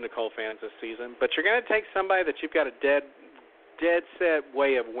not huge Nicole fans this season. But you're going to take somebody that you've got a dead set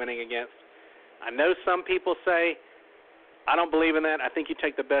way of winning against. I know some people say, I don't believe in that. I think you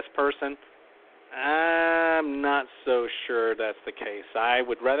take the best person. I'm not so sure that's the case. I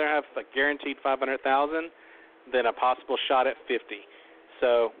would rather have a guaranteed $500,000 than a possible shot at 50.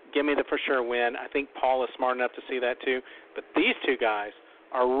 So give me the for sure win. I think Paul is smart enough to see that too. But these 2 guys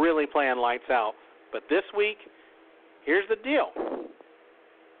are really playing lights out. But this week, here's the deal.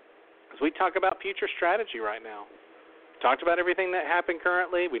 As we talk about future strategy right now, talked about everything that happened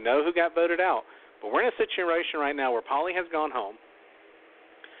currently. We know who got voted out. But we're in a situation right now where Paulie has gone home.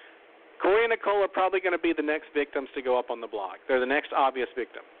 Corey and Nicole are probably going to be the next victims to go up on the block. They're the next obvious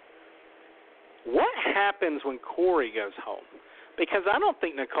victim. What happens when Corey goes home? Because I don't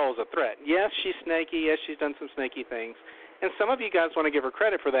think Nicole's a threat. Yes, she's snaky. Yes, she's done some snaky things. And some of you guys want to give her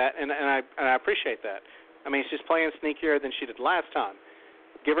credit for that, and I appreciate that. I mean, she's playing sneakier than she did last time.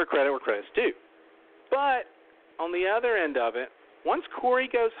 Give her credit where credit's due. But on the other end of it, once Corey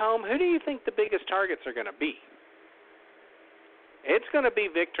goes home, who do you think the biggest targets are going to be? It's going to be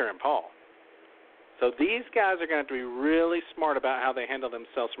Victor and Paul. So these guys are going to have to be really smart about how they handle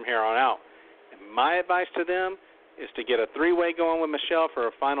themselves from here on out. And my advice to them is to get a 3-way going with Michelle for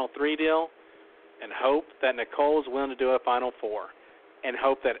a final 3 deal, and hope that Nicole is willing to do a final 4, and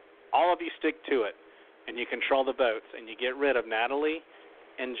hope that all of you stick to it and you control the votes and you get rid of Natalie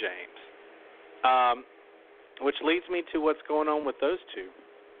and James. Which leads me to what's going on with those 2.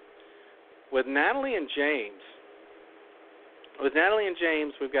 With Natalie and James,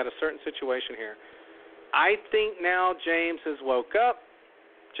 we've got a certain situation here. I think now James has woke up.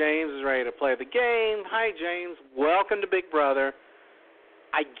 James is ready to play the game. Hi, James. Welcome to Big Brother.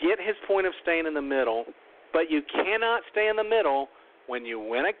 I get his point of staying in the middle, but you cannot stay in the middle when you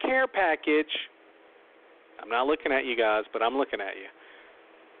win a care package. I'm not looking at you guys, but I'm looking at you.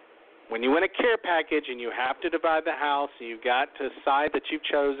 When you win a care package and you have to divide the house, you've got to decide that you've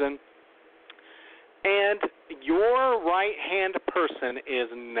chosen, and your right-hand person is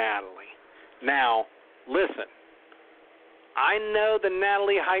Natalie. Now, listen. I know the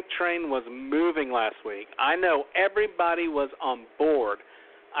Natalie hype train was moving last week. I know everybody was on board.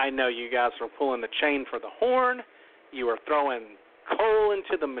 I know you guys were pulling the chain for the horn. You were throwing coal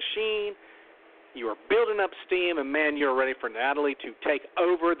into the machine. You were building up steam, and, man, you're ready for Natalie to take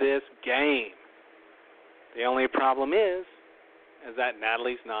over this game. The only problem is that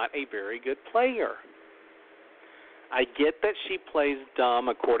Natalie's not a very good player. I get that she plays dumb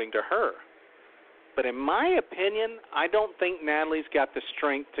according to her. But in my opinion, I don't think Natalie's got the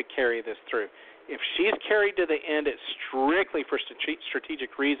strength to carry this through. If she's carried to the end, it's strictly for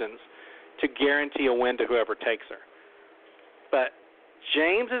strategic reasons to guarantee a win to whoever takes her. But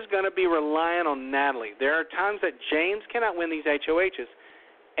James is going to be relying on Natalie. There are times that James cannot win these HOHs,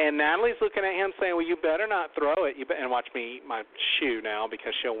 and Natalie's looking at him saying, well, you better not throw it. And watch me eat my shoe now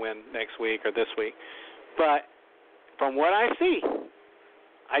because she'll win next week or this week. But from what I see,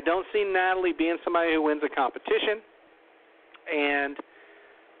 I don't see Natalie being somebody who wins a competition. And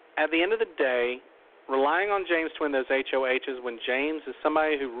at the end of the day, relying on James to win those HOHs when James is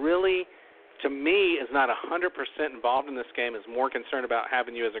somebody who really, to me, is not 100% involved in this game, is more concerned about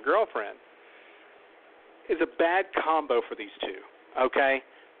having you as a girlfriend, is a bad combo for these two, okay?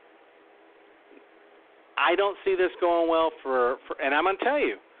 I don't see this going well for and I'm going to tell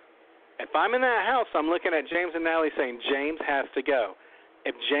you, if I'm in that house, I'm looking at James and Natalie saying James has to go.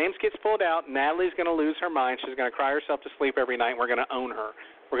 If James gets pulled out, Natalie's going to lose her mind. She's going to cry herself to sleep every night, and we're going to own her.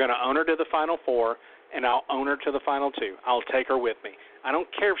 We're going to own her to the Final Four, and I'll own her to the Final Two. I'll take her with me. I don't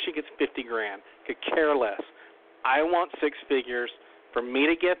care if she gets $50,000. Could care less. I want six figures. For me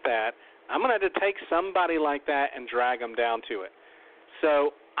to get that, I'm going to have to take somebody like that and drag them down to it.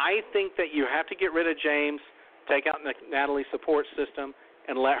 So I think that you have to get rid of James, take out Natalie's support system,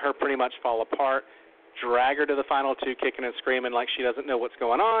 and let her pretty much fall apart. Drag her to the Final Two, kicking and screaming like she doesn't know what's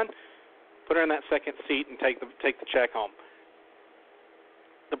going on. Put her in that second seat and take the check home.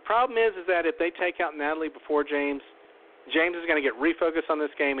 The problem is that if they take out Natalie before James is going to get refocused on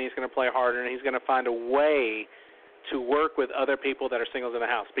this game, and he's going to play harder, and he's going to find a way to work with other people that are singles in the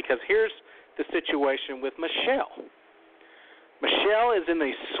house. Because here's the situation with Michelle. Michelle is in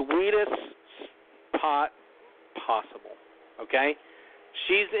the sweetest spot possible, okay?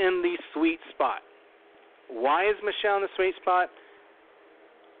 She's in the sweet spot. Why is Michelle in the sweet spot?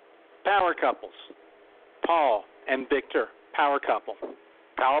 Power couples. Paul and Victor, power couple.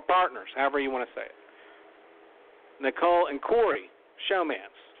 Power partners, however you want to say it. Nicole and Corey,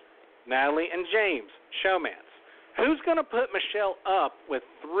 showmance. Natalie and James, showmance. Who's going to put Michelle up with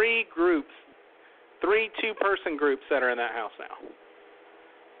three two-person groups that are in that house now?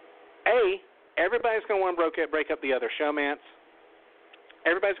 Everybody's going to want to break up the other showmance.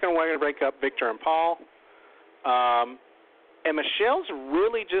 Everybody's going to want to break up Victor and Paul. And Michelle's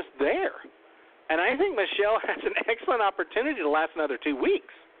really just there. And I think Michelle has an excellent opportunity to last another 2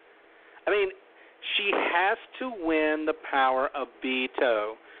 weeks. I mean, she has to win the power of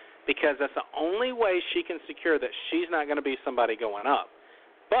veto because that's the only way she can secure that she's not going to be somebody going up.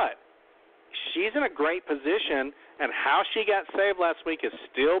 But she's in a great position, and how she got saved last week is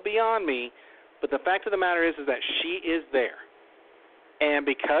still beyond me. But the fact of the matter is that she is there. And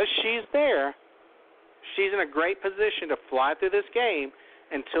because she's there, she's in a great position to fly through this game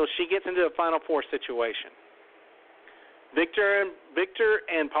until she gets into a Final Four situation. Victor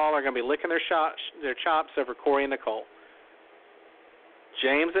and Paul are going to be licking their chops over Corey and Nicole.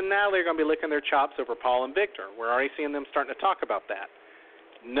 James and Natalie are going to be licking their chops over Paul and Victor. We're already seeing them starting to talk about that.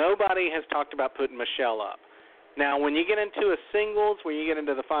 Nobody has talked about putting Michelle up. Now, when you get into a singles, when you get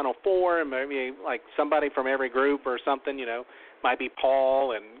into the Final Four, and maybe like somebody from every group or something, might be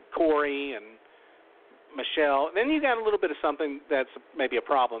Paul and Corey and Michelle, then you got a little bit of something that's maybe a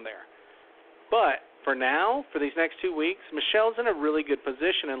problem there. But for now, for these next 2 weeks, Michelle's in a really good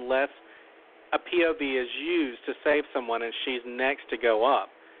position unless a POV is used to save someone and she's next to go up.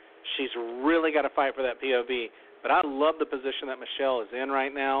 She's really got to fight for that POV. But I love the position that Michelle is in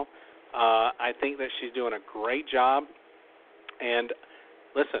right now. I think that she's doing a great job. And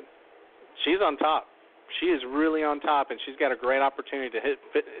listen, she's on top. She is really on top, and she's got a great opportunity to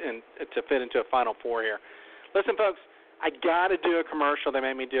fit into a Final Four here. Listen, folks, I got to do a commercial. They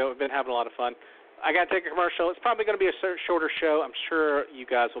made me do it. We've been having a lot of fun. I got to take a commercial. It's probably going to be a shorter show. I'm sure you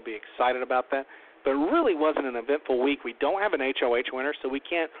guys will be excited about that. But it really wasn't an eventful week. We don't have an HOH winner, so we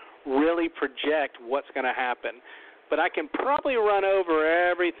can't really project what's going to happen. But I can probably run over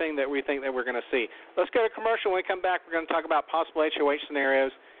everything that we think that we're going to see. Let's go to commercial. When we come back, we're going to talk about possible HOH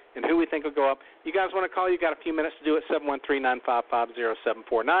scenarios and who we think will go up. You guys want to call? You got a few minutes to do it,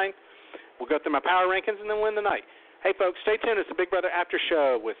 713-955-0749. We'll go through my power rankings and then win the night. Hey, folks, stay tuned. It's the Big Brother After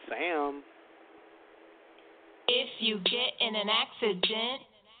Show with Sam. If you get in an accident,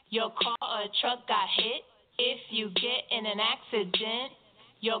 your car or a truck got hit. If you get in an accident,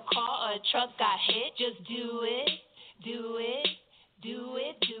 your car or a truck got hit. Just do it, do it, do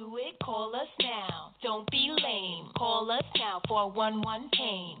it, do it. Call us now. Don't be lame. Call us now for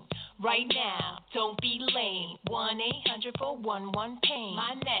 111-PAIN. Right now, don't be lame. 1-800-411-PAIN.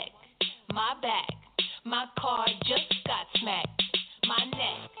 My neck, my back, my car just got smacked. My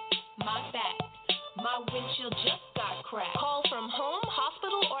neck, my back, windshield just got cracked. Call from home,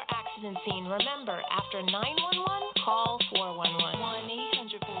 hospital, or accident scene. Remember, after 911, call 411.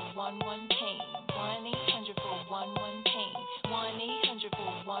 1-800-411-PAIN. 1-800-411-PAIN.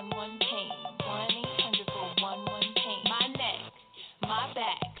 1-800-411-PAIN. 1-800-411-PAIN. My neck, my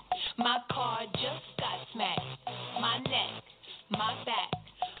back, my car just got smacked. My neck, my back,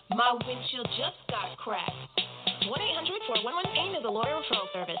 my windshield just got cracked. 1-800-411-PAIN is a lawyer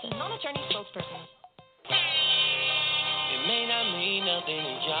referral service and non-attorney spokesperson. It may not mean nothing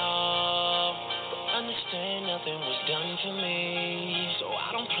to y'all, but understand nothing was done for me, so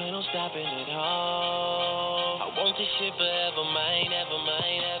I don't plan on stopping at all. I want this shit forever mine, ever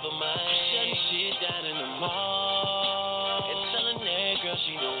mine, ever mine. Shutting shit down in the mall and telling that girl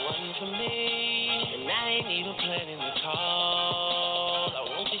she the one for me, and I ain't even planning the call. I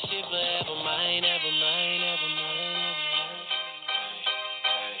want this shit forever mine, ever mine, ever mine.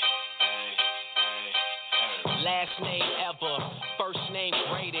 Last name ever, first name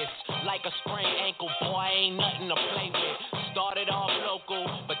greatest. Like a sprained ankle, boy, ain't nothing to play with. Started off local,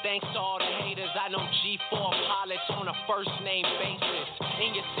 but thanks to all the haters, I know G4 pilots on a first name basis.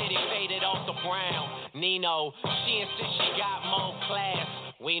 In your city, faded off the brown. Nino, she insists she got more class.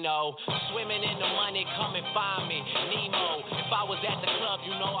 We know, swimming in the money, come and find me. Nemo, if I was at the club,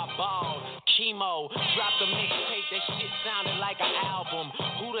 you know I balled. Chemo, dropped a mixtape, that shit sounded like an album.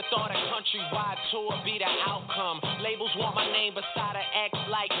 Who'd have thought a countrywide tour be the outcome? Labels want my name beside an X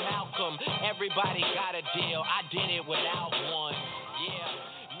like Malcolm. Everybody got a deal, I did it without one.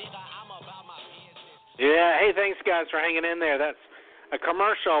 Yeah, nigga, I'm about my business. Yeah, hey, thanks guys for hanging in there. That's a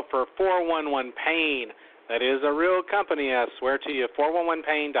commercial for 411-PAIN. That is a real company, I swear to you.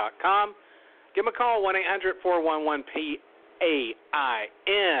 411pain.com. Give them a call,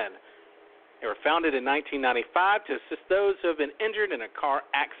 1-800-411-PAIN. They were founded in 1995 to assist those who have been injured in a car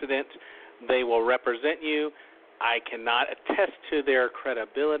accident. They will represent you. I cannot attest to their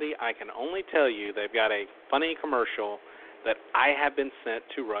credibility. I can only tell you they've got a funny commercial that I have been sent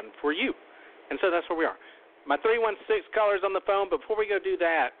to run for you. And so that's where we are. My 316 caller's on the phone. Before we go do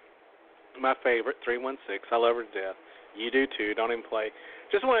that, my favorite, 316. I love her to death. You do too. Don't even play.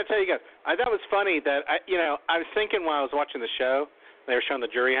 Just want to tell you guys, I thought it was funny that, I was thinking while I was watching the show, they were showing the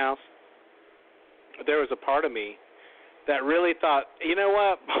jury house, there was a part of me that really thought, you know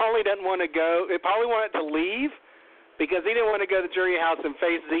what, Paulie doesn't want to go. Paulie wanted to leave because he didn't want to go to the jury house and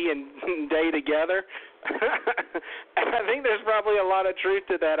face Z and Day together. And I think there's probably a lot of truth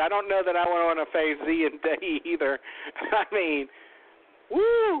to that. I don't know that I want to face Z and Day either. I mean,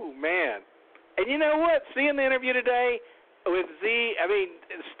 woo, man. And you know what? Seeing the interview today with Z, I mean,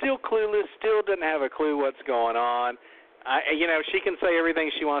 still clueless, still doesn't have a clue what's going on. She can say everything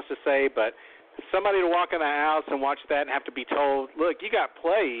she wants to say, but somebody to walk in the house and watch that and have to be told, look, you got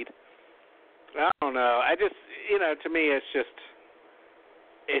played. I don't know. I just, to me, it's just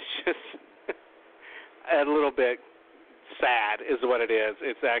a little bit sad is what it is.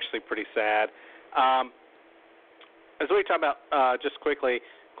 It's actually pretty sad. As we talk about just quickly,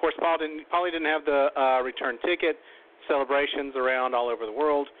 of course, Paulie didn't have the return ticket. Celebrations around all over the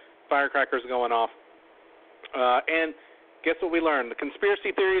world. Firecrackers going off. And guess what we learned? The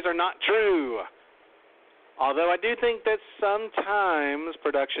conspiracy theories are not true. Although I do think that sometimes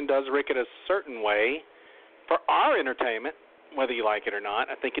production does rig it a certain way for our entertainment, whether you like it or not.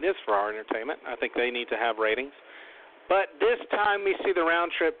 I think it is for our entertainment. I think they need to have ratings. But this time we see the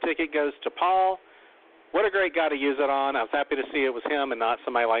round-trip ticket goes to Paul. What a great guy to use it on. I was happy to see it was him and not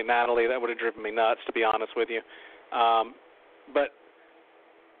somebody like Natalie. That would have driven me nuts, to be honest with you. But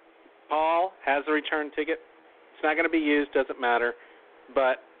Paul has the return ticket. It's not going to be used, doesn't matter.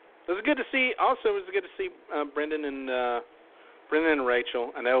 But it was good to see. Also, it was good to see Brendan and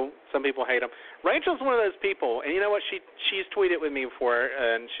Rachel. I know some people hate them. Rachel's one of those people, and you know what? She's tweeted with me before,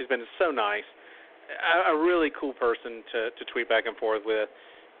 and she's been so nice. A really cool person to tweet back and forth with,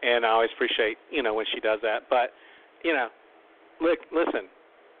 and I always appreciate when she does that. But look, listen,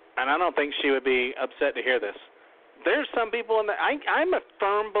 and I don't think she would be upset to hear this. There's some people I'm a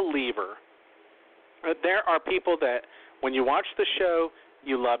firm believer that there are people that when you watch the show,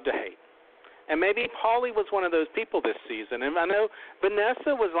 you love to hate. And maybe Paulie was one of those people this season. And I know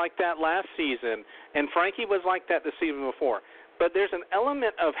Vanessa was like that last season, and Frankie was like that the season before. But there's an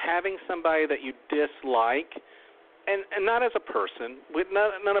element of having somebody that you dislike, and not as a person.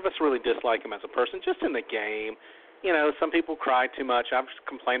 None of us really dislike him as a person, just in the game. Some people cry too much. I've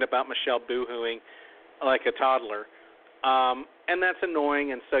complained about Michelle boo-hooing like a toddler. And that's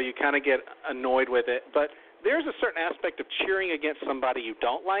annoying, and so you kind of get annoyed with it. But there's a certain aspect of cheering against somebody you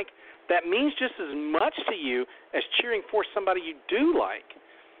don't like that means just as much to you as cheering for somebody you do like.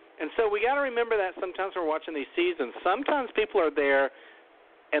 And so we got to remember that sometimes when we're watching these seasons. Sometimes people are there,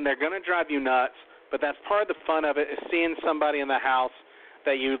 and they're going to drive you nuts, but that's part of the fun of it is seeing somebody in the house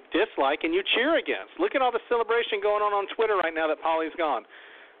that you dislike and you cheer against. Look at all the celebration going on Twitter right now that Paulie's gone.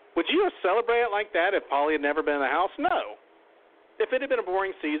 Would you have celebrated like that if Paulie had never been in the house? No. If it had been a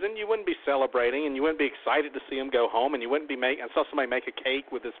boring season, you wouldn't be celebrating and you wouldn't be excited to see him go home, and you wouldn't be I saw somebody make a cake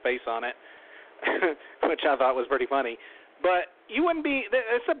with his face on it, which I thought was pretty funny. But you wouldn't be –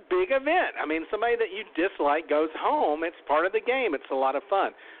 it's a big event. I mean, somebody that you dislike goes home. It's part of the game. It's a lot of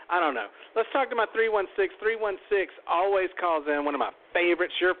fun. I don't know. Let's talk to my 316. 316 always calls in, one of my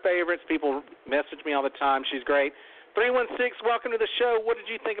favorites, your favorites. People message me all the time. She's great. 316, welcome to the show. What did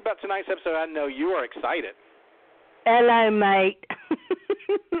you think about tonight's episode? I know you are excited. Hello, mate.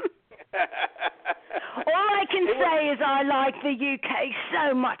 All I can say is I like the UK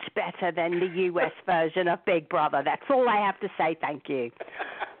so much better than the US version of Big Brother. That's all I have to say, thank you.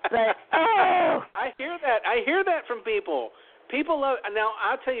 But, oh! I hear that from people. People love – now,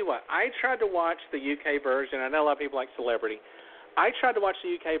 I'll tell you what. I tried to watch the UK version. I know a lot of people like Celebrity. I tried to watch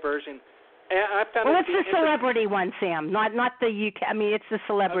the UK version, and I found it's the Celebrity one, Sam, not the UK. I mean, it's the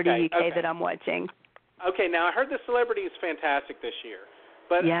Celebrity UK that I'm watching. Okay, now I heard the Celebrity is fantastic this year.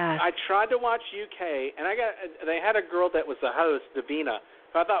 But yes. I tried to watch UK, and they had a girl that was the host, Davina,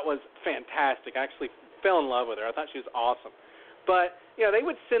 who I thought was fantastic. I actually fell in love with her. I thought she was awesome. But, they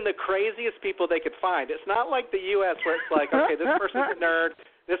would send the craziest people they could find. It's not like the U.S. where it's like, okay, this person's a nerd,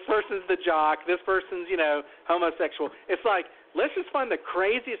 this person's the jock, this person's, homosexual. It's like, let's just find the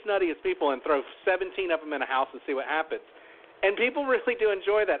craziest, nuttiest people and throw 17 of them in a house and see what happens. And people really do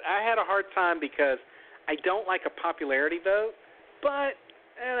enjoy that. I had a hard time because I don't like a popularity vote, but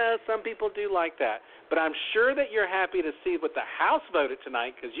some people do like that. But I'm sure that you're happy to see what the House voted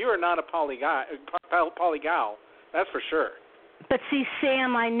tonight because you are not a Paulie gal. That's for sure. But see,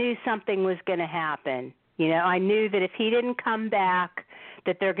 Sam, I knew something was going to happen. I knew that if he didn't come back,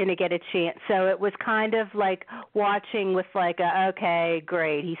 that they're going to get a chance. So it was kind of like watching with okay,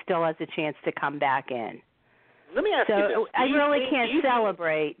 great, he still has a chance to come back in. Let me ask you this. I really can't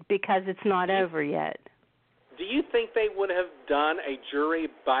celebrate because it's not over yet. Do you think they would have done a jury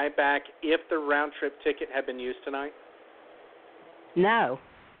buyback if the round-trip ticket had been used tonight? No.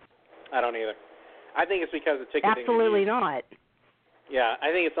 I don't either. I think it's because the ticket didn't get used. Absolutely not. Yeah,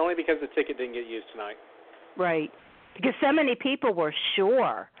 I think it's only because the ticket didn't get used tonight. Right. Because so many people were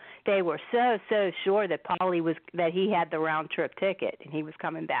sure. They were so sure that that he had the round-trip ticket and he was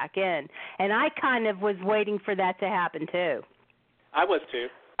coming back in. And I kind of was waiting for that to happen, too. I was, too.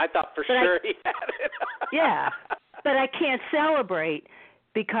 I thought for sure he had it. Yeah, but I can't celebrate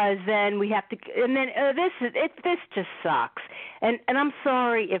because then we have to. And then this just sucks. And I'm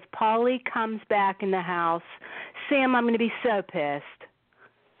sorry if Paulie comes back in the house, Sam. I'm going to be so pissed.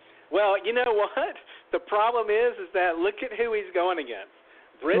 Well, you know what? The problem is that look at who he's going against.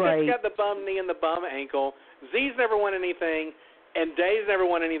 Brendan's got the bum knee and the bum ankle. Z's never won anything, and Dave's never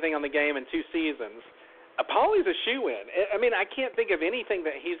won anything on the game in 2 seasons. Paulie's a shoo-in. I mean, I can't think of anything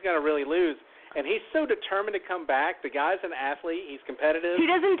that he's going to really lose. And he's so determined to come back. The guy's an athlete. He's competitive. He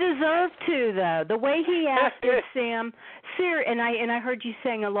doesn't deserve to, though. The way he acted, Sam, and I heard you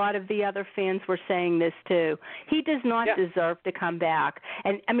saying a lot of the other fans were saying this, too. He does not deserve to come back.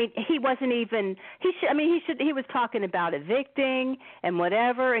 And, I mean, he wasn't even – he was talking about evicting and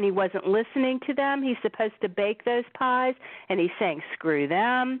whatever, and he wasn't listening to them. He's supposed to bake those pies, and he's saying screw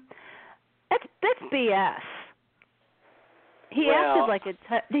them. That's BS. He acted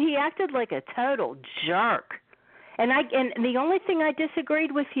like a total jerk, and the only thing I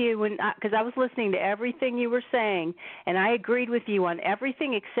disagreed with you because I was listening to everything you were saying, and I agreed with you on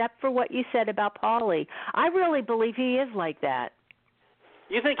everything except for what you said about Paulie. I really believe he is like that.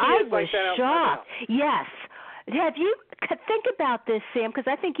 You think he is like that? I was shocked. Yes. Have you think about this, Sam? Because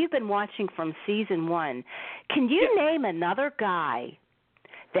I think you've been watching from season 1. Can you name another guy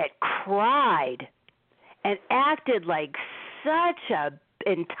that cried and acted like such a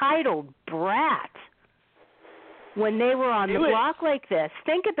entitled brat when they were on the block like this?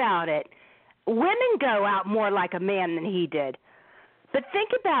 Think about it. Women go out more like a man than he did. But think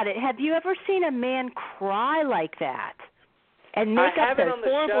about it. Have you ever seen a man cry like that and make up those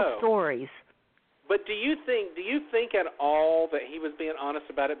horrible stories? But do you think at all that he was being honest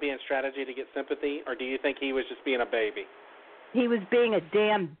about it being strategy to get sympathy, or do you think he was just being a baby? He was being a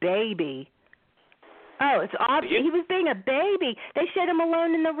damn baby. Oh, it's obvious. He was being a baby. They showed him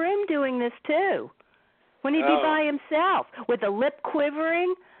alone in the room doing this, too, when he'd be by himself with a lip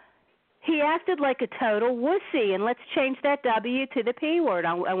quivering. He acted like a total wussy, and let's change that W to the P word.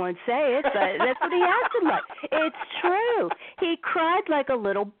 I won't say it, but that's what he acted like. It's true. He cried like a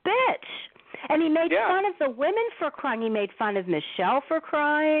little bitch. And he made fun of the women for crying. He made fun of Michelle for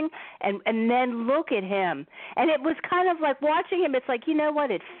crying, and then look at him. And it was kind of like watching him, it's like, you know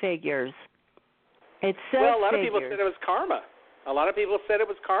what, it figures. It's so Well, a lot of people said it was karma. A lot of people said it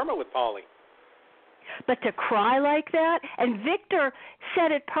was karma with Paulie. But to cry like that, and Victor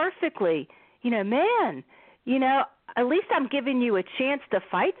said it perfectly, man, at least I'm giving you a chance to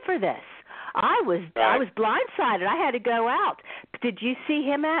fight for this. I was blindsided. I had to go out. Did you see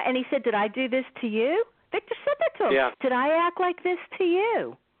him out? And he said, did I do this to you? Victor said that to him. Yeah. Did I act like this to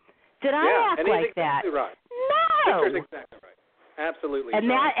you? Did I act like that? Exactly right. No. Victor's exactly right. Absolutely and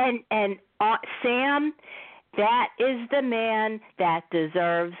right. And Sam, that is the man that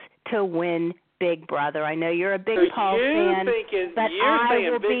deserves to win Big Brother. I know you're a big Paul fan, but I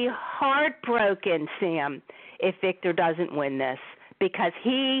will be heartbroken, Sam, if Victor doesn't win this, because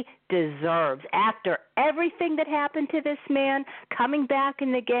he deserves, after everything that happened to this man, coming back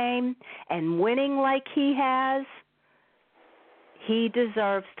in the game and winning like he has, he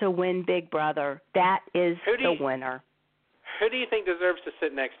deserves to win Big Brother. That is the winner. Who do you think deserves to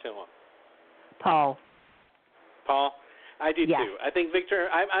sit next to him? Paul? I do too. I think Victor.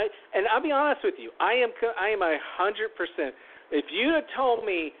 And I'll be honest with you. I am 100%. If you had told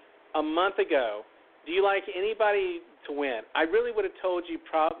me a month ago, do you like anybody to win? I really would have told you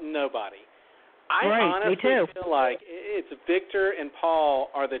nobody. I honestly feel like it's Victor and Paul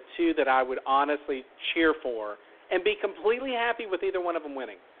are the two that I would honestly cheer for and be completely happy with either one of them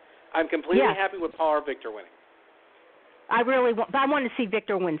winning. I'm completely happy with Paul or Victor winning. I want to see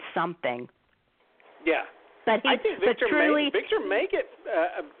Victor win something. Yeah. But I think Victor may get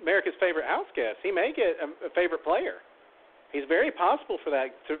America's favorite house guest. He may get a favorite player. He's very possible for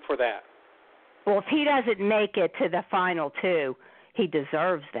that. Well, if he doesn't make it to the final two, he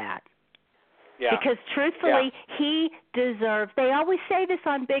deserves that. Yeah. Because truthfully, he deserves. They always say this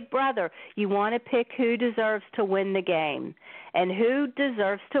on Big Brother. You want to pick who deserves to win the game, and who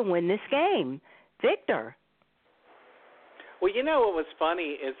deserves to win this game? Victor. Well, you know what was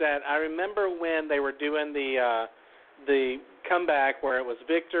funny is that I remember when they were doing the comeback where it was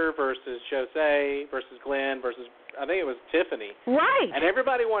Victor versus Jose versus Glenn versus I think it was Tiffany. Right. And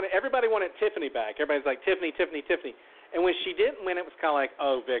everybody wanted Tiffany back. Everybody's like Tiffany. And when she didn't win, it was kind of like,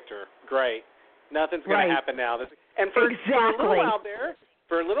 oh, Victor, great, nothing's going to happen now. And for a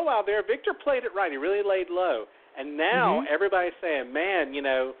little while there, Victor played it right. He really laid low. And now everybody's saying, man,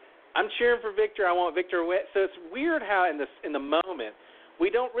 I'm cheering for Victor. I want Victor to win. So it's weird how in the moment we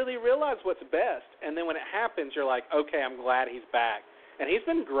don't really realize what's best, and then when it happens, you're like, okay, I'm glad he's back. And he's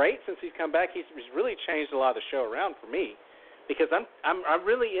been great since he's come back. He's really changed a lot of the show around for me because I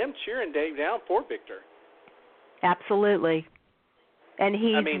really am cheering Dave down for Victor. Absolutely, and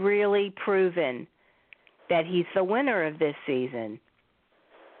he's really proven that he's the winner of this season.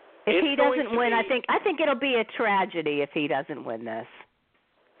 If he doesn't win, I think it'll be a tragedy if he doesn't win this.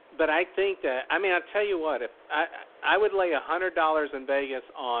 But I think that, I'll tell you what, if I would lay $100 in Vegas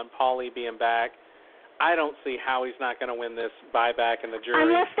on Paulie being back. I don't see how he's not going to win this buyback in the jury.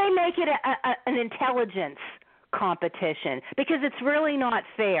 Unless they make it an intelligence competition, because it's really not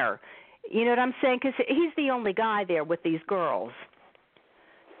fair. You know what I'm saying? Because he's the only guy there with these girls.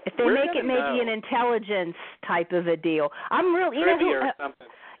 If they make it maybe an intelligence type of a deal. I'm really, or something.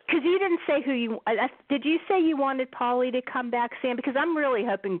 Because you didn't say who you did. You say you wanted Paulie to come back, Sam? Because I'm really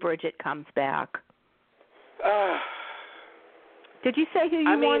hoping Bridget comes back. Did you say who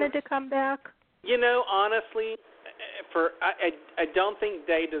you wanted to come back? Honestly, I don't think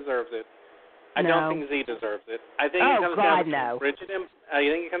Day deserves it. I don't think Z deserves it. I think it comes down between Bridget and I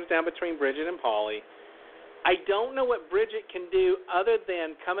think it comes down between Bridget and Paulie. I don't know what Bridget can do other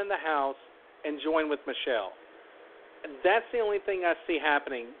than come in the house and join with Michelle. That's the only thing I see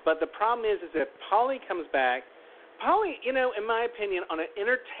happening. But the problem is if Paulie comes back, Paulie, in my opinion, on an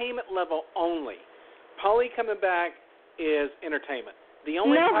entertainment level only, Paulie coming back is entertainment. The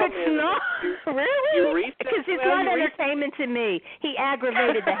only problem is not. Really? Because it's not entertainment to me. He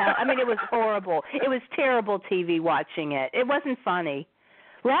aggravated the hell. It was horrible. It was terrible TV watching it. It wasn't funny.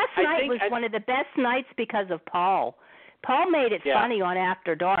 Last night was one of the best nights because of Paul. Paul made it funny on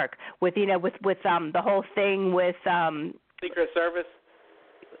After Dark with the whole thing with Secret Service.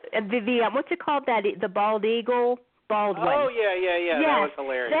 The what's it called, that the bald eagle, Baldwin. Oh yeah. Yes, that was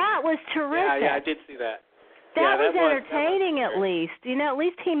hilarious. That was terrific. Yeah, I did see that. That was entertaining at least. At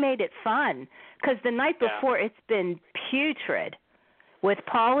least he made it fun. Because the night before, it's been putrid with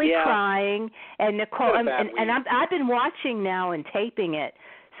Paulie crying and Nicole. And I've been watching now and taping it.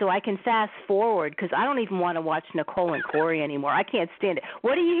 so I can fast forward because I don't even want to watch Nicole and Corey anymore. I can't stand it.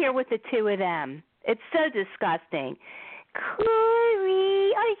 What do you hear with the two of them? It's so disgusting.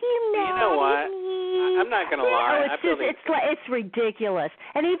 Corey, are you mad? You know what? I'm not going to lie. It's ridiculous.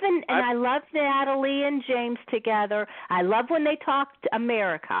 And I love Natalie and James together. I love when they talk to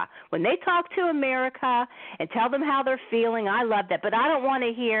America. When they talk to America and tell them how they're feeling, I love that. But I don't want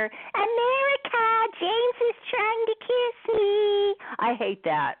to hear, America, James is trying to kiss me. I hate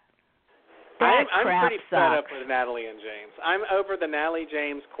that. I'm pretty fed up with Natalie and James. I'm over the Natalie,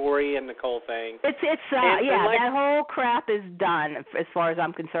 James, Corey, and Nicole thing. That whole crap is done as far as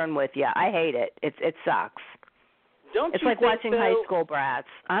I'm concerned with you. I hate it. It sucks. It's like watching high school brats.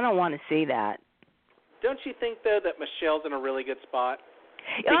 I don't want to see that. Don't you think, though, that Michelle's in a really good spot?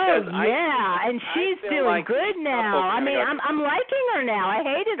 And she's doing good now. I mean, I'm liking her now. I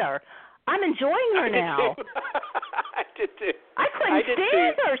hated her. I'm enjoying her now. I did too. I couldn't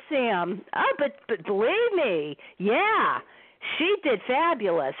stand her, Sam. Oh, but believe me, yeah, she did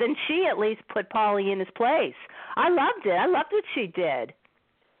fabulous, and she at least put Paulie in his place. I loved it. I loved what she did.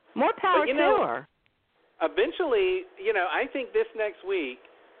 More power to her. Eventually, I think this next week,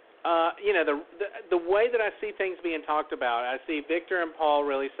 the way that I see things being talked about, I see Victor and Paul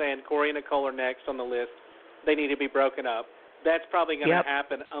really saying Corey and Nicole are next on the list. They need to be broken up. That's probably going to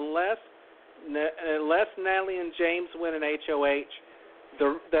happen unless Natalie and James win an HOH.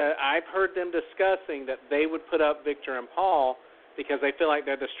 I've heard them discussing that they would put up Victor and Paul because they feel like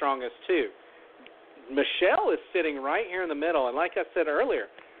they're the strongest two. Michelle is sitting right here in the middle, and like I said earlier,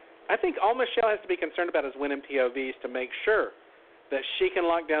 I think all Michelle has to be concerned about is winning POVs to make sure that she can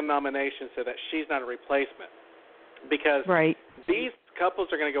lock down nominations so that she's not a replacement. Because these couples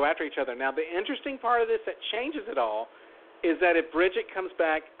are going to go after each other. Now, the interesting part of this that changes it all is that if Bridget comes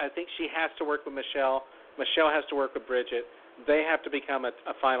back, I think she has to work with Michelle. Michelle has to work with Bridget. They have to become a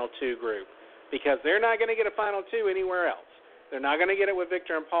final two group because they're not going to get a final two anywhere else. They're not going to get it with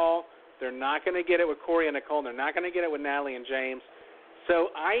Victor and Paul. They're not going to get it with Corey and Nicole. They're not going to get it with Natalie and James.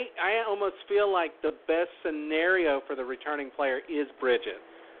 So I almost feel like the best scenario for the returning player is Bridget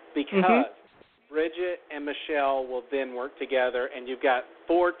because Bridget and Michelle will then work together, and you've got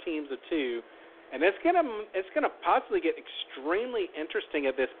 4 teams of 2. And it's gonna possibly get extremely interesting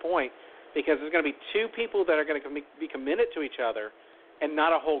at this point because there's going to be 2 people that are going to be committed to each other and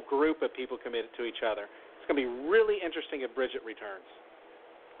not a whole group of people committed to each other. It's going to be really interesting if Bridget returns.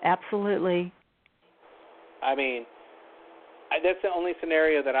 Absolutely. I mean, that's the only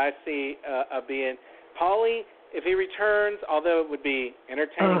scenario that I see of being. Paulie, if he returns, although it would be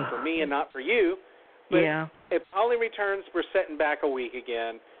entertaining for me and not for you, but if Paulie returns, we're setting back a week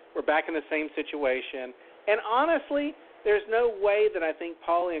again. We're back in the same situation. And honestly, there's no way that I think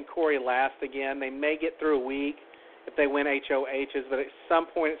Paulie and Corey last again. They may get through a week if they win HOHs, but at some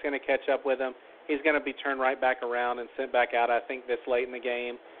point it's going to catch up with him. He's going to be turned right back around and sent back out, I think, this late in the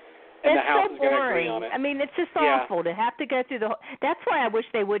game. And the house is going to agree on it. I mean, it's just awful to have to go through the whole. That's why I wish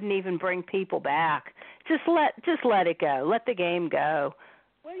they wouldn't even bring people back. Just let it go. Let the game go.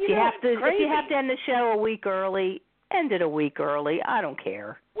 Well, if you have to end the show a week early, end it a week early. I don't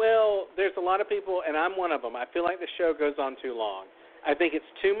care. Well, there's a lot of people, and I'm one of them. I feel like the show goes on too long. I think it's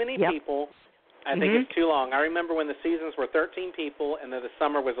too many people. I think it's too long. I remember when the seasons were 13 people and then the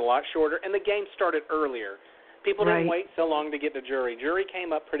summer was a lot shorter, and the game started earlier. People didn't wait so long to get to jury. Jury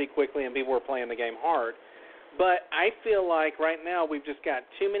came up pretty quickly, and people were playing the game hard. But I feel like right now we've just got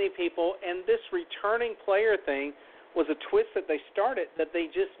too many people, and this returning player thing was a twist that they started that they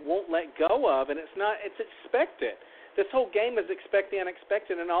just won't let go of, and it's expected. This whole game is expect the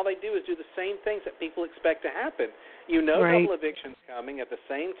unexpected, and all they do is do the same things that people expect to happen. You know double eviction's coming at the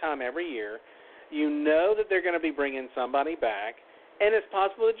same time every year. You know that they're going to be bringing somebody back, and it's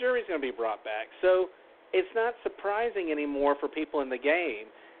possible the jury's going to be brought back. So it's not surprising anymore for people in the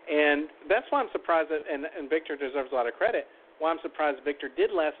game, and that's why I'm surprised that, and Victor deserves a lot of credit, why I'm surprised Victor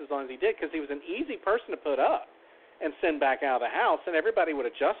did last as long as he did, because he was an easy person to put up and send back out of the house, and everybody would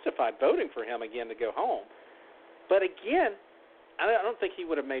have justified voting for him again to go home. But again, I don't think he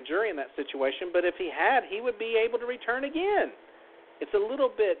would have made jury in that situation, but if he had, he would be able to return again. It's a little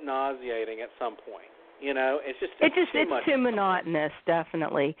bit nauseating at some point. You know, it's too monotonous,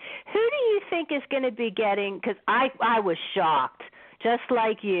 definitely. Who do you think is going to be getting, because I was shocked, just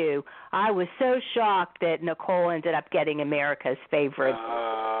like you. I was so shocked that Nicole ended up getting America's Favorite.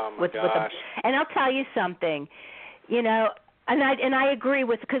 Oh, my gosh. And I'll tell you something, you know, and I agree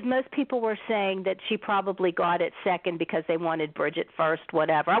with, because most people were saying that she probably got it second because they wanted Bridget first,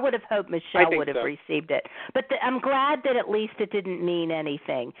 whatever. I would have hoped Michelle would have received it. But I'm glad that at least it didn't mean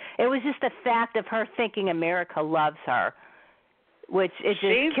anything. It was just the fact of her thinking America loves her. which it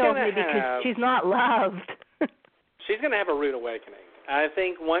just kills me because she's not loved. She's going to have a rude awakening. I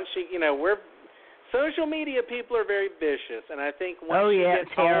think once she, social media people are very vicious, and I think once she gets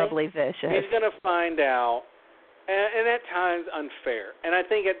terribly home, vicious. she's going to find out, and at times unfair. And I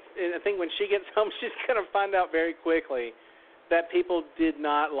think when she gets home, she's going to find out very quickly that people did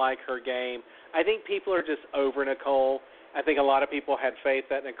not like her game. I think people are just over Nicole. I think a lot of people had faith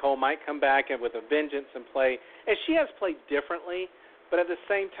that Nicole might come back and with a vengeance and play, and she has played differently, but at the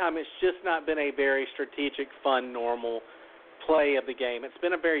same time, it's just not been a very strategic, fun, normal play of the game. It's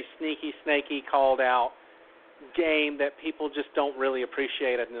been a very sneaky, snaky, called out game that people just don't really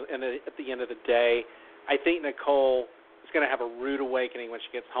appreciate at the end of the day. I think Nicole is going to have a rude awakening when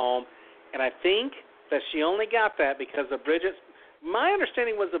she gets home, and I think that she only got that because of Bridget's. My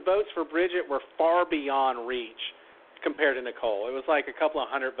understanding was the votes for Bridget were far beyond reach compared to Nicole. It was like a couple of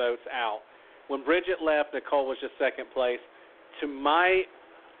hundred votes out. When Bridget left, Nicole was just second place. To my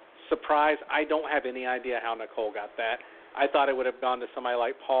surprise, I don't have any idea how Nicole got that. I thought it would have gone to somebody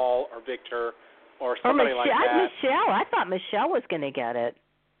like Paul or Victor or somebody like that. Michelle. I thought Michelle was going to get it.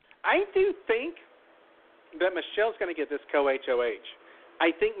 I do think that Michelle's going to get this co-HOH. I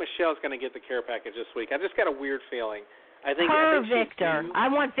think Michelle's going to get the care package this week. I just got a weird feeling. I think Victor. I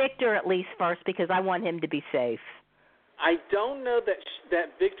want Victor at least first because I want him to be safe. I don't know that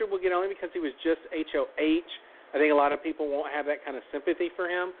Victor will get only because he was just HOH. I think a lot of people won't have that kind of sympathy for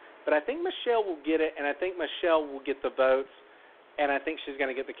him. But I think Michelle will get it, and I think Michelle will get the votes, and I think she's going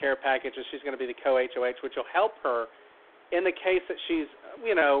to get the care package, and she's going to be the co-HOH, which will help her in the case that she's,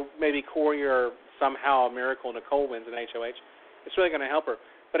 maybe Corey or somehow a miracle Nicole wins an HOH. It's really going to help her.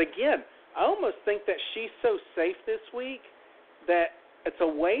 But again, I almost think that she's so safe this week that it's a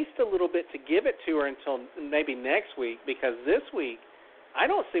waste a little bit to give it to her until maybe next week, because this week I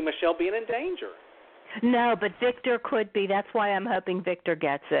don't see Michelle being in danger. No, but Victor could be. That's why I'm hoping Victor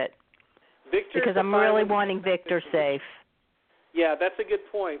gets it. Because I'm really wanting Victor safe. Yeah, that's a good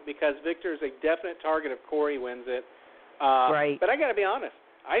point, because Victor is a definite target if Corey wins it. Right. But I got to be honest.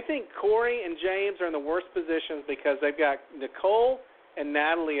 I think Corey and James are in the worst positions because they've got Nicole and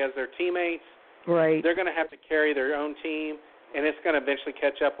Natalie as their teammates. Right. They're going to have to carry their own team, and it's going to eventually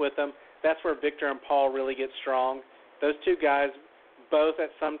catch up with them. That's where Victor and Paul really get strong. Those two guys both at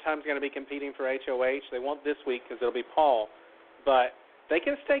some times going to be competing for HOH. They won't this week because it'll be Paul. But they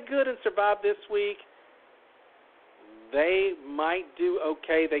can stay good and survive this week. They might do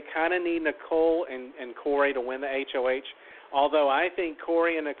okay. They kind of need Nicole and Corey to win the HOH, although I think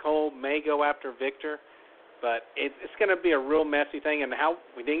Corey and Nicole may go after Victor. But it's going to be a real messy thing, and how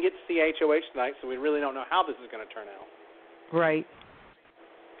we didn't get to see HOH tonight, so we really don't know how this is going to turn out. Right.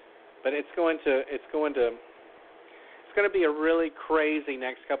 But it's going to be a really crazy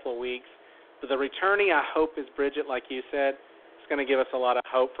next couple of weeks. But the returning, I hope, is Bridget, like you said. It's going to give us a lot of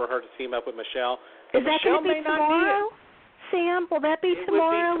hope for her to team up with Michelle. But is that going to be tomorrow, Sam? Will that be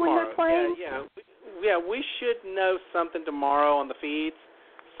tomorrow when they're playing? Yeah, we should know something tomorrow on the feeds.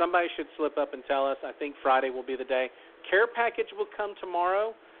 Somebody should slip up and tell us. I think Friday will be the day. Care package will come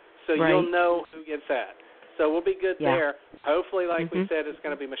tomorrow, so you'll know who gets that. So we'll be good there. Hopefully, like we said, it's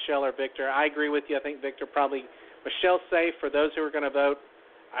going to be Michelle or Victor. I agree with you. I think Victor probably – Michelle's safe. For those who are going to vote,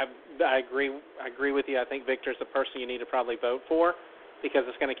 I agree with you. I think Victor's the person you need to probably vote for because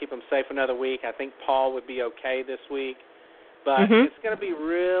it's going to keep him safe another week. I think Paul would be okay this week. But it's going to be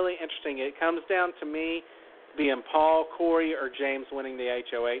really interesting. It comes down to me being Paul, Corey, or James winning the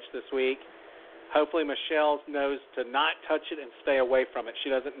HOH this week. Hopefully Michelle knows to not touch it and stay away from it. She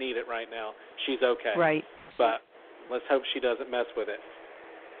doesn't need it right now. She's okay. Right. But let's hope she doesn't mess with it.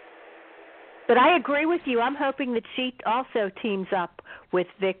 But I agree with you. I'm hoping that she also teams up with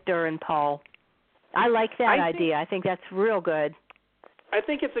Victor and Paul. I like that idea. I think that's real good. I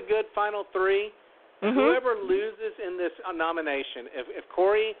think it's a good final three. Whoever loses in this nomination, if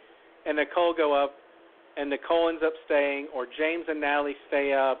Corey and Nicole go up and Nicole ends up staying, or James and Natalie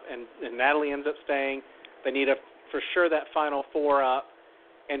stay up and Natalie ends up staying, they need for sure that final four up,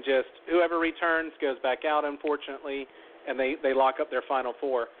 and just whoever returns goes back out, unfortunately, and they lock up their final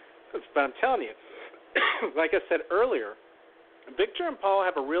four. But I'm telling you, like I said earlier, Victor and Paul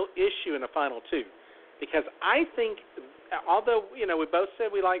have a real issue in the final two, because I think, although we both said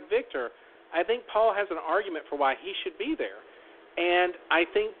we like Victor, I think Paul has an argument for why he should be there. And I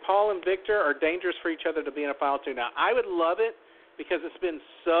think Paul and Victor are dangerous for each other to be in a final two. Now, I would love it because it's been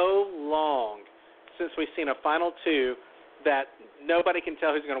so long since we've seen a final two that nobody can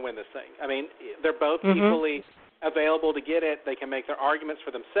tell who's going to win this thing. I mean, they're both equally available to get it. They can make their arguments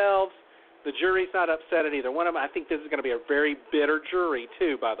for themselves. The jury's not upset at either one of them. I think this is going to be a very bitter jury,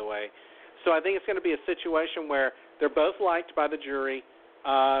 too, by the way. So I think it's going to be a situation where They're both liked by the jury.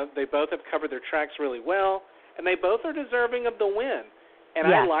 They both have covered their tracks really well, and they both are deserving of the win.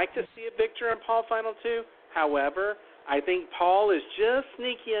 And I like to see a Victor and Paul Final 2. However, I think Paul is just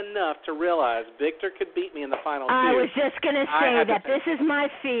sneaky enough to realize Victor could beat me in the Final 2. I was just going to say that this is my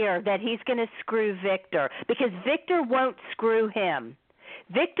fear, that he's going to screw Victor, because Victor won't screw him.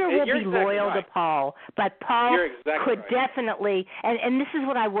 Victor will be loyal to Paul, but Paul could definitely, and this is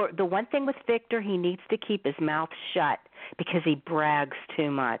what the one thing with Victor, he needs to keep his mouth shut because he brags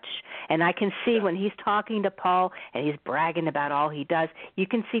too much. And I can see when he's talking to Paul and he's bragging about all he does, you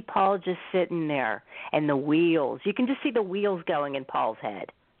can see Paul just sitting there and the wheels. You can just see the wheels going in Paul's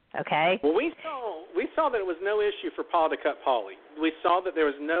head. Okay? Well, we saw that it was no issue for Paul to cut Paulie. We saw that there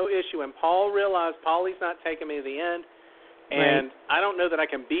was no issue, and Paul realized Paulie's not taking me to the end. And I don't know that I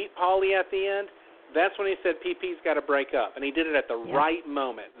can beat Paulie at the end. That's when he said PP's got to break up, and he did it at the right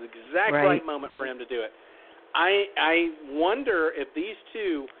moment, the exact right moment for him to do it. I wonder if these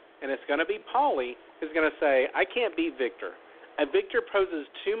two, and it's going to be Paulie, is going to say, I can't beat Victor. Victor poses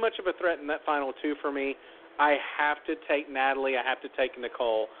too much of a threat in that Final 2 for me. I have to take Natalie. I have to take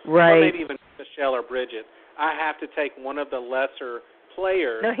Nicole. Or maybe even Michelle or Bridget. I have to take one of the lesser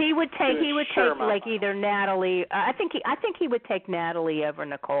players. No, he would take like either Natalie. I think he would take Natalie over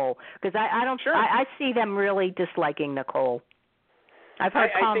Nicole, because I see them really disliking Nicole. I've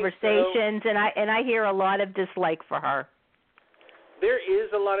heard conversations, and I hear a lot of dislike for her. There is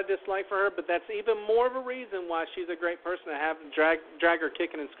a lot of dislike for her, but that's even more of a reason why she's a great person to have drag her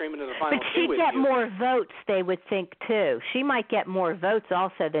kicking and screaming in the Final 2 with you. But she'd get more votes, they would think, too. She might get more votes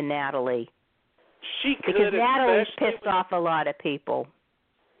also than Natalie. She could, because Natalie's pissed off a lot of people.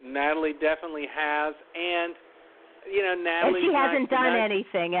 Natalie definitely has, and Natalie. And she hasn't done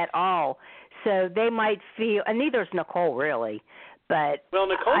anything at all, so they might feel. And neither's Nicole really, but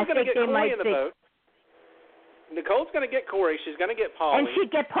Nicole's going to get Corey in the vote. Nicole's going to get Corey. She's going to get Paulie. And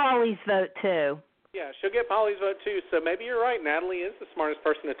she'd get Paulie's vote too. Yeah, she'll get Paulie's vote too. So maybe you're right. Natalie is the smartest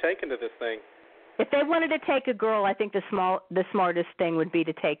person to take into this thing. If they wanted to take a girl, I think the smartest thing would be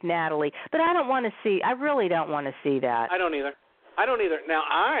to take Natalie. But I really don't want to see that. I don't either. Now,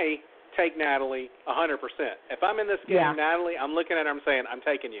 I take Natalie 100%. If I'm in this game, Natalie, I'm looking at her, I'm saying, I'm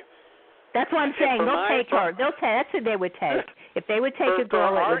taking you. That's what I'm saying. They'll take her. That's who they would take. If they would take a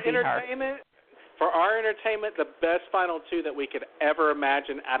girl, it would be her. For our entertainment, the best Final 2 that we could ever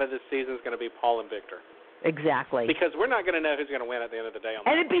imagine out of this season is going to be Paul and Victor. Exactly. Because we're not going to know who's going to win at the end of the day.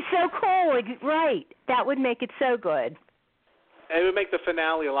 And it'd be so cool. Right. That would make it so good. It would make the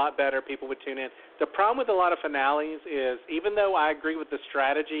finale a lot better. People would tune in. The problem with a lot of finales is, even though I agree with the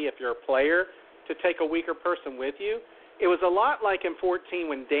strategy, if you're a player, to take a weaker person with you, it was a lot like in 14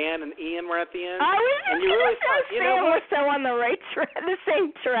 when Dan and Ian were at the end. And you really thought, Sam was so on the right track, the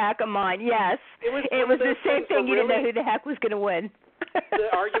same track of mine. Yes. It was the same thing. You didn't know who the heck was going to win. The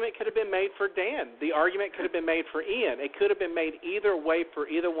argument could have been made for Dan. The argument could have been made for Ian. It could have been made either way for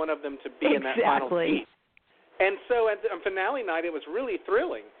either one of them to be in that final seat. And so on finale night, it was really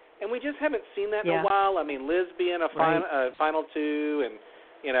thrilling. And we just haven't seen that in a while. I mean, Liz being a Final 2, and,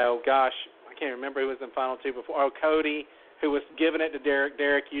 gosh, I can't remember who was in Final 2 before. Oh, Cody, who was giving it to Derek.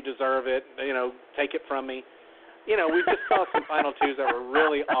 Derek, you deserve it. Take it from me. We just saw some Final 2s that were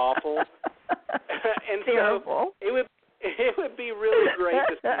really awful. And terrible. So it would be really great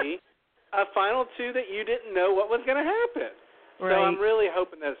to see a Final 2 that you didn't know what was going to happen. Right. So I'm really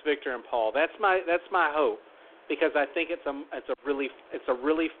hoping that it's Victor and Paul. That's my hope, because I think it's a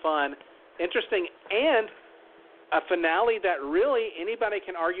really fun, interesting, and a finale that really anybody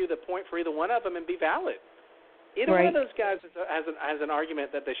can argue the point for either one of them and be valid. Either one of those guys has an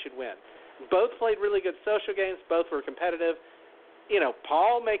argument that they should win. Both played really good social games. Both were competitive.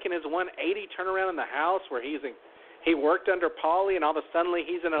 Paul making his 180 turnaround in the house where he worked under Paulie, and all of a sudden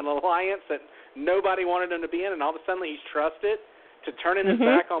he's in an alliance that nobody wanted him to be in, and all of a sudden he's trusted to turning his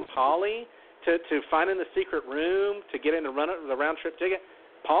back on Paulie, to finding the secret room, to get in the round-trip ticket.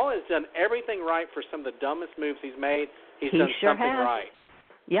 Paul has done everything right for some of the dumbest moves he's made. He's done something right.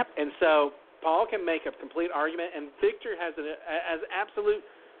 Yep. And so Paul can make a complete argument, and Victor has absolute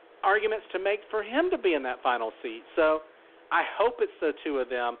arguments to make for him to be in that final seat. So I hope it's the two of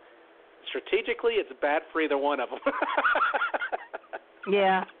them. Strategically, it's bad for either one of them.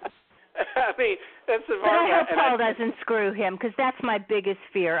 Yeah. I mean, that's the part. But I hope Paul doesn't screw him, because that's my biggest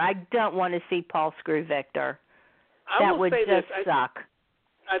fear. I don't want to see Paul screw Victor. That would just suck.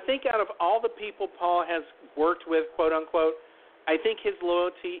 I think out of all the people Paul has worked with, quote unquote, I think his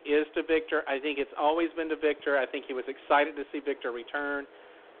loyalty is to Victor. I think it's always been to Victor. I think he was excited to see Victor return.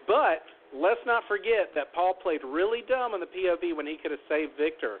 But let's not forget that Paul played really dumb in the POV when he could have saved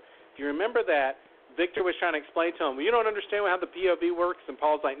Victor. If you remember that, Victor was trying to explain to him, well, you don't understand how the POV works, and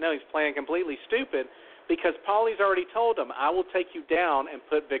Paul's like, no, he's playing completely stupid because Paulie's already told him, I will take you down and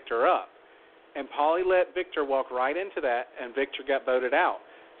put Victor up. And Paulie let Victor walk right into that, and Victor got voted out.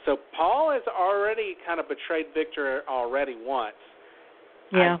 So Paul has already kind of betrayed Victor already once.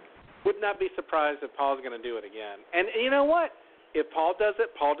 Yeah. I would not be surprised if Paul's going to do it again. And you know what? If Paul does it,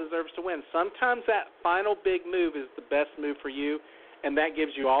 Paul deserves to win. Sometimes that final big move is the best move for you, and that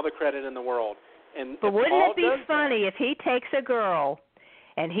gives you all the credit in the world. And but wouldn't Paul it be funny if he takes a girl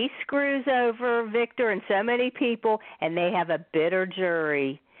and he screws over Victor and so many people, and they have a bitter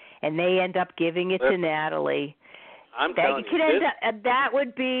jury, and they end up giving it to Natalie? I'm telling you, that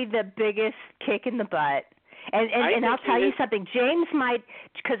would be the biggest kick in the butt. And I'll tell you something. James might,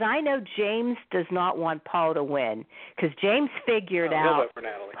 because I know James does not want Paul to win, because James figured out he'll vote for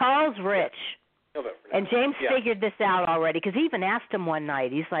Natalie. Paul's rich. He'll vote for and James figured this out already, because he even asked him one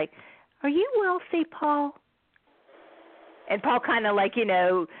night. He's like, are you wealthy, Paul? And Paul kind of like,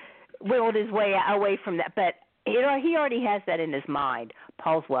 willed his way away from that. But he already has that in his mind.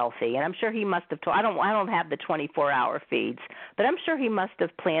 Paul's wealthy, and I'm sure he must have told. I don't have the 24-hour feeds, but I'm sure he must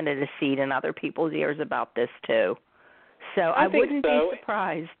have planted a seed in other people's ears about this too. So I wouldn't be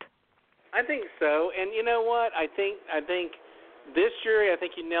surprised. I think so, and you know what? I think this jury. I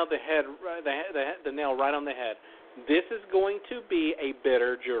think you nailed the nail right on the head. This is going to be a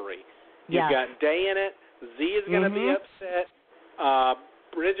bitter jury. You've got Day in it. Z is going to be upset.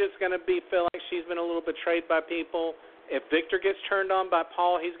 Bridget's going to feel like she's been a little betrayed by people. If Victor gets turned on by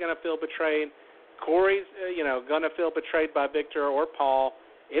Paul, he's going to feel betrayed. Corey's, going to feel betrayed by Victor or Paul.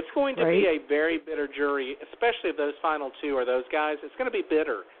 It's going to be a very bitter jury, especially if those final two are those guys. It's going to be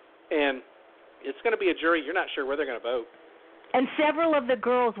bitter, and it's going to be a jury. You're not sure where they're going to vote. And several of the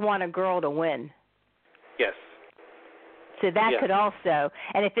girls want a girl to win. Yes. So that could also,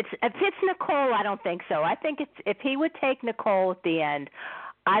 and if it's Nicole, I don't think so. I think if he would take Nicole at the end,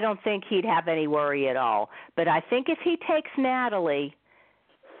 I don't think he'd have any worry at all. But I think if he takes Natalie,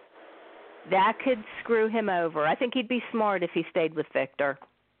 that could screw him over. I think he'd be smart if he stayed with Victor.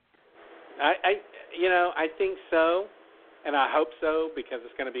 I think so, and I hope so, because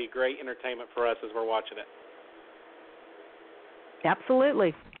it's going to be great entertainment for us as we're watching it.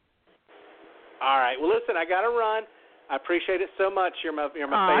 Absolutely. All right. Well, listen, I got to run. I appreciate it so much. You're my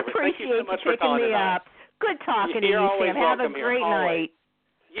favorite. Thank you so much for calling me tonight. up. Good talking to you, Sam. Have a great night.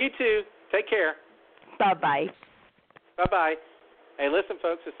 You too. Take care. Bye-bye. Bye-bye. Hey, listen,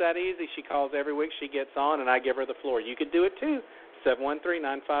 folks, it's that easy. She calls every week. She gets on, and I give her the floor. You could do it, too,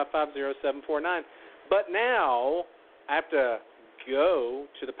 713-955-0749. But now I have to go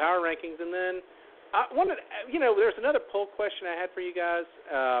to the power rankings, and then I wanted, there's another poll question I had for you guys.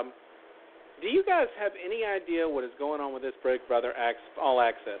 Do you guys have any idea what is going on with this Big Brother All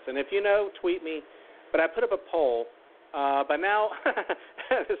Access? And if you know, tweet me. But I put up a poll. By now,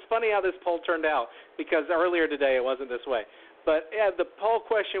 it's funny how this poll turned out, because earlier today it wasn't this way. But, the poll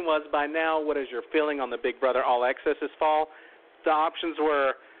question was, by now, what is your feeling on the Big Brother All Access this fall? The options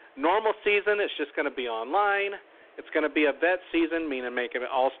were normal season, it's just going to be online. It's going to be a vet season, meaning make it an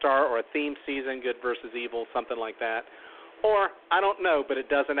all-star, or a theme season, good versus evil, something like that. Or, I don't know, but it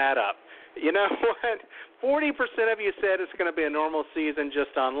doesn't add up. You know what? 40% of you said it's going to be a normal season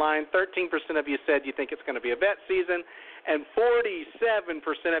just online. 13% of you said you think it's going to be a vet season. And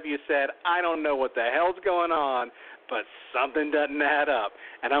 47% of you said, I don't know what the hell's going on, but something doesn't add up.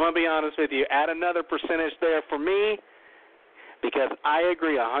 And I'm going to be honest with you, add another percentage there for me, because I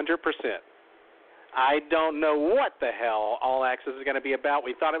agree 100%. I don't know what the hell All Access is going to be about.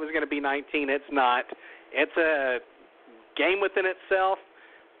 We thought it was going to be 19. It's not. It's a game within itself.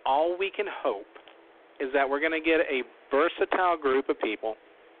 All we can hope is that we're going to get a versatile group of people,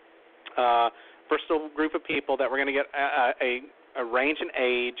 that we're going to get a range in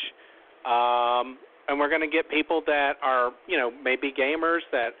age, and we're going to get people that are, maybe gamers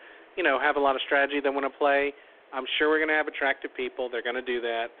that, have a lot of strategy they want to play. I'm sure we're going to have attractive people. They're going to do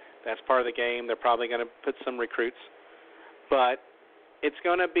that. That's part of the game. They're probably going to put some recruits. But it's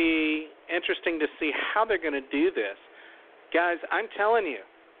going to be interesting to see how they're going to do this. Guys, I'm telling you,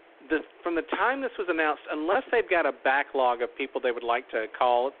 from the time this was announced, unless they've got a backlog of people they would like to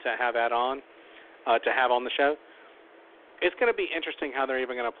call to have on the show, it's going to be interesting how they're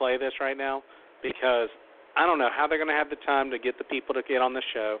even going to play this right now, because I don't know how they're going to have the time to get the people to get on the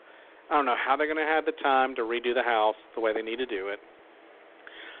show. I don't know how they're going to have the time to redo the house the way they need to do it.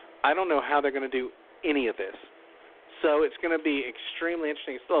 I don't know how they're going to do any of this. So it's going to be extremely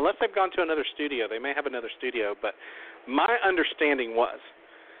interesting. So unless they've gone to another studio, they may have another studio, but my understanding was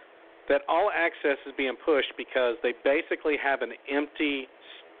that All Access is being pushed because they basically have an empty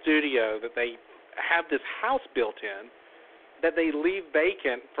studio that they have this house built in that they leave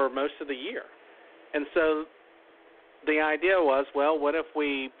vacant for most of the year. And so the idea was, well, what if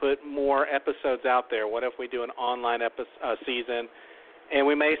we put more episodes out there? What if we do an online season? And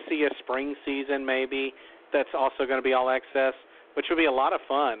we may see a spring season maybe that's also going to be all access, which would be a lot of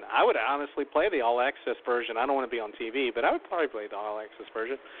fun. I would honestly play the all access version. I don't want to be on TV, but I would probably play the all access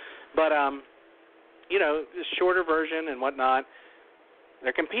version. But, shorter version and whatnot.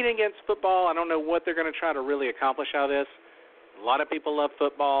 They're competing against football. I don't know what they're going to try to really accomplish out of this. A lot of people love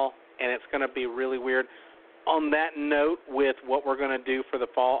football, and it's going to be really weird. On that note, with what we're going to do for the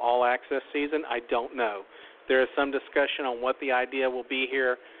fall all-access season, I don't know. There is some discussion on what the idea will be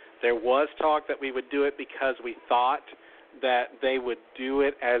here. There was talk that we would do it because we thought that they would do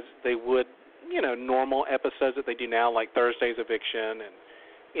it as they would, normal episodes that they do now, like Thursday's Eviction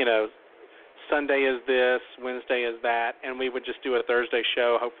and, Sunday is this, Wednesday is that, and we would just do a Thursday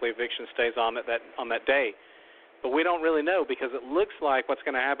show. Hopefully Eviction stays on that day. But we don't really know because it looks like what's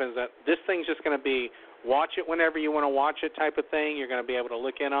going to happen is that this thing's just going to be watch it whenever you want to watch it type of thing. You're going to be able to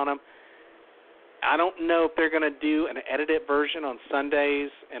look in on them. I don't know if they're going to do an edited version on Sundays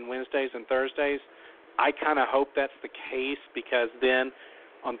and Wednesdays and Thursdays. I kind of hope that's the case because then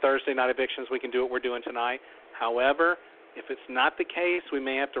on Thursday night evictions we can do what we're doing tonight. However, if it's not the case, we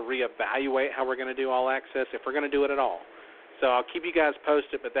may have to reevaluate how we're going to do all access if we're going to do it at all. So I'll keep you guys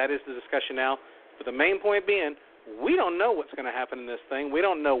posted, but that is the discussion now. But the main point being, we don't know what's going to happen in this thing. We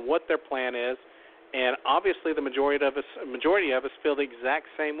don't know what their plan is, and obviously the majority of us feel the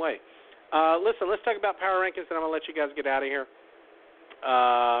exact same way. Listen, let's talk about power rankings, and I'm going to let you guys get out of here.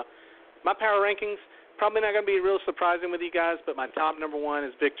 My power rankings, probably not going to be real surprising with you guys, but my top number one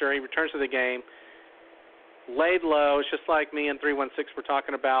is Victor. He returns to the game. Laid low. It's just like me and 316 were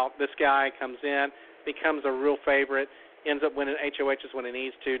talking about. This guy comes in, becomes a real favorite, ends up winning HOHs when he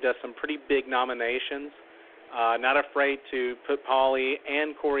needs to, does some pretty big nominations. Not afraid to put Paulie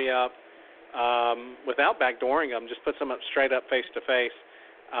and Corey up without backdooring them, just puts them up straight up face-to-face.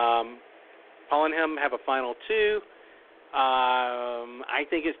 Paul and him have a final two. I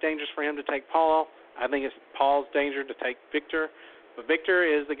think it's dangerous for him to take Paul. I think it's Paul's danger to take Victor. But Victor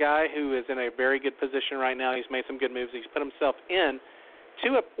is the guy who is in a very good position right now. He's made some good moves. He's put himself in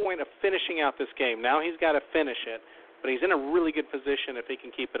to a point of finishing out this game. Now he's got to finish it, but he's in a really good position if he can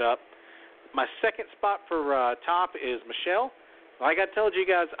keep it up. My second spot for top is Michelle. Like I told you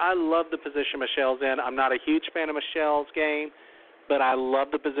guys, I love the position Michelle's in. I'm not a huge fan of Michelle's game, but I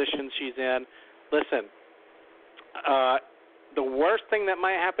love the position she's in. Listen, the worst thing that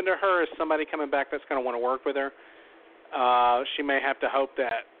might happen to her is somebody coming back that's going to want to work with her. She may have to hope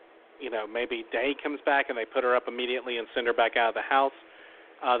that, maybe Day comes back and they put her up immediately and send her back out of the house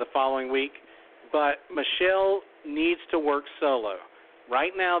the following week. But Michelle needs to work solo.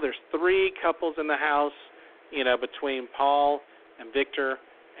 Right now there's three couples in the house, between Paul and Victor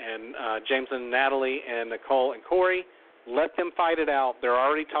and James and Natalie and Nicole and Corey. Let them fight it out. They're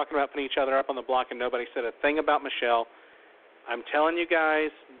already talking about putting each other up on the block, and nobody said a thing about Michelle. I'm telling you guys,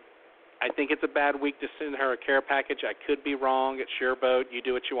 I think it's a bad week to send her a care package. I could be wrong. It's your boat. You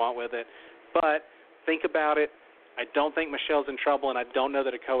do what you want with it. But think about it. I don't think Michelle's in trouble, and I don't know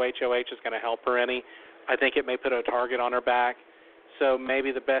that a co-HOH is going to help her any. I think it may put a target on her back. So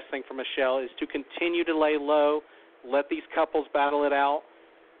maybe the best thing for Michelle is to continue to lay low, let these couples battle it out.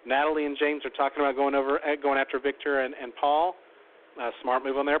 Natalie and James are talking about going after Victor and Paul. Smart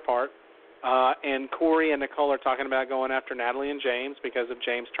move on their part. And Corey and Nicole are talking about going after Natalie and James because of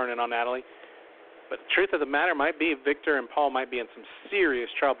James turning on Natalie. But the truth of the matter might be Victor and Paul might be in some serious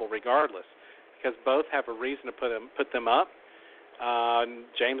trouble regardless because both have a reason to put them up.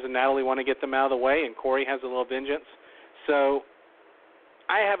 James and Natalie want to get them out of the way, and Corey has a little vengeance. So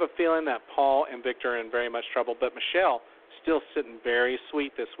I have a feeling that Paul and Victor are in very much trouble, but Michelle still sitting very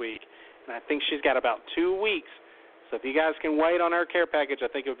sweet this week, and I think she's got about 2 weeks. So if you guys can wait on her care package, I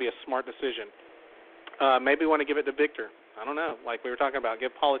think it would be a smart decision. Maybe want to give it to Victor. I don't know. Like we were talking about,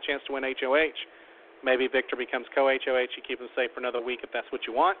 give Paul a chance to win HOH. Maybe Victor becomes co-HOH. You keep him safe for another week if that's what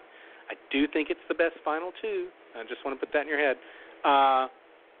you want. I do think it's the best final two. I just want to put that in your head.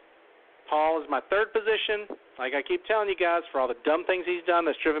 Paul is my third position. Like I keep telling you guys, for all the dumb things he's done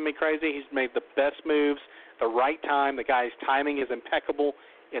that's driven me crazy, he's made the best moves, the right time. The guy's timing is impeccable.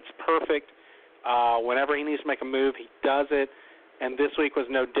 It's perfect. Whenever he needs to make a move, he does it. And this week was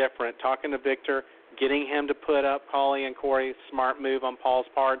no different. Talking to Victor, getting him to put up Paulie and Corey, smart move on Paul's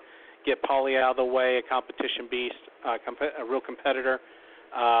part. Get Paulie out of the way, a competition beast, a real competitor,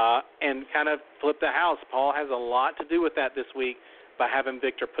 and kind of flip the house. Paul has a lot to do with that this week by having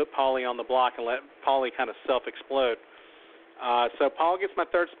Victor put Paulie on the block and let Paulie kind of self-explode. So Paul gets my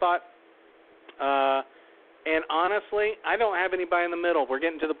third spot. And honestly, I don't have anybody in the middle. We're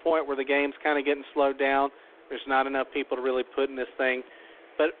getting to the point where the game's kind of getting slowed down. There's not enough people to really put in this thing.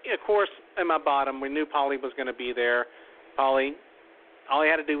 But, of course, in my bottom, we knew Paulie was going to be there. Paulie, all he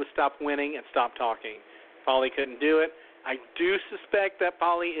had to do was stop winning and stop talking. Paulie couldn't do it. I do suspect that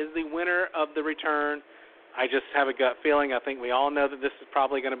Paulie is the winner of the return. I just have a gut feeling. I think we all know that this is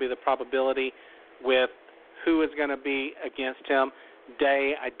probably going to be the probability with who is going to be against him.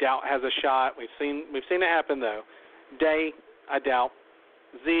 Day, I doubt, has a shot. We've seen it happen, though. Day, I doubt.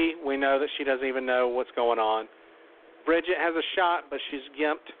 Z, we know that she doesn't even know what's going on. Bridget has a shot, but she's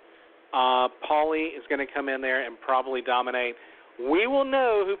gimped. Paulie is going to come in there and probably dominate. We will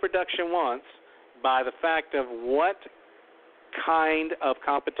know who production wants by the fact of what kind of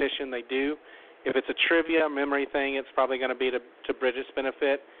competition they do. If it's a trivia memory thing, it's probably going to be to Bridget's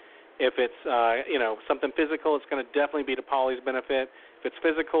benefit. If it's something physical, it's going to definitely be to Paulie's benefit. If it's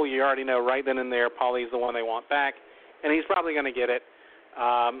physical, you already know right then and there Paulie's the one they want back, and he's probably going to get it.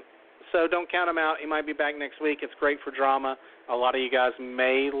 So don't count him out. He might be back next week. It's great for drama. A lot of you guys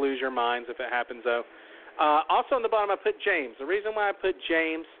may lose your minds if it happens, though. Also on the bottom, I put James. The reason why I put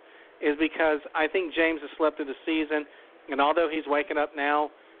James is because I think James has slept through the season, and although he's waking up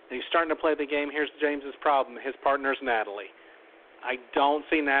now and he's starting to play the game, here's James's problem. His partner's Natalie. I don't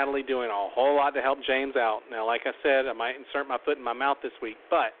see Natalie doing a whole lot to help James out. Now, like I said, I might insert my foot in my mouth this week,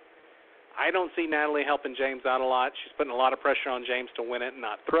 but I don't see Natalie helping James out a lot. She's putting a lot of pressure on James to win it and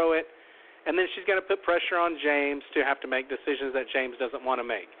not throw it. And then she's going to put pressure on James to have to make decisions that James doesn't want to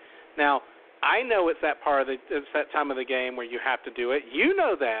make. Now, I know it's that time of the game where you have to do it. You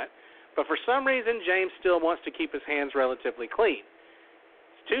know that. But for some reason, James still wants to keep his hands relatively clean.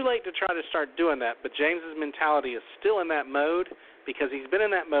 It's too late to try to start doing that, but James's mentality is still in that mode because he's been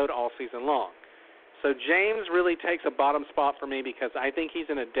in that mode all season long. So James really takes a bottom spot for me because I think he's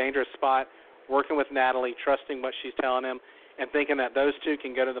in a dangerous spot working with Natalie, trusting what she's telling him, and thinking that those two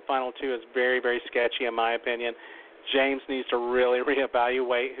can go to the final two is very, very sketchy in my opinion. James needs to really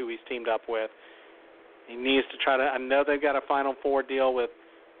reevaluate who he's teamed up with. He needs to try to – I know they've got a Final Four deal with,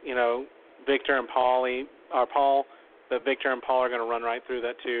 Victor and Paul, but Victor and Paul are going to run right through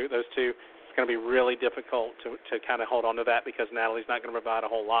those two. It's going to be really difficult to kind of hold on to that because Natalie's not going to provide a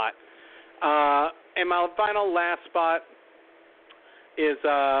whole lot. And my last spot is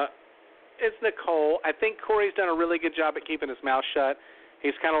Nicole. I think Corey's done a really good job at keeping his mouth shut.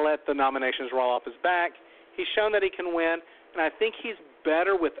 He's kind of let the nominations roll off his back. He's shown that he can win, and I think he's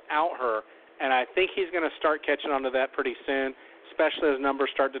better without her, and I think he's going to start catching on to that pretty soon, especially as numbers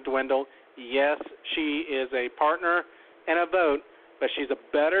start to dwindle. Yes, she is a partner and a vote, but she's a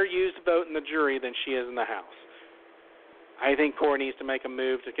better used vote in the jury than she is in the House. I think Corey needs to make a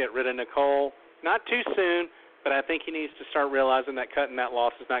move to get rid of Nicole. Not too soon, but I think he needs to start realizing that cutting that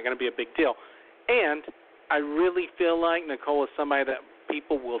loss is not going to be a big deal. And I really feel like Nicole is somebody that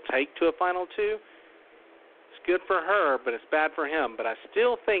people will take to a final two. It's good for her, but it's bad for him. But I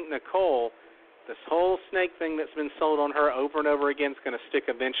still think Nicole, this whole snake thing that's been sold on her over and over again is going to stick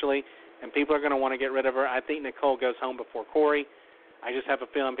eventually, and people are going to want to get rid of her. I think Nicole goes home before Corey. I just have a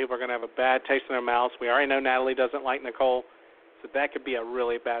feeling people are going to have a bad taste in their mouths. We already know Natalie doesn't like Nicole, so that could be a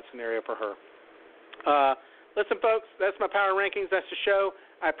really bad scenario for her. Listen, folks, that's my power rankings. That's the show.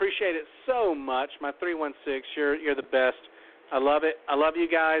 I appreciate it so much. My 316, you're the best. I love it. I love you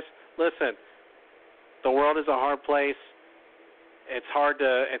guys. Listen, the world is a hard place. It's hard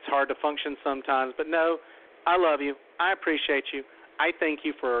to function sometimes, but no, I love you. I appreciate you. I thank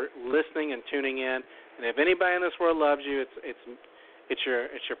you for listening and tuning in. And if anybody in this world loves you, it's your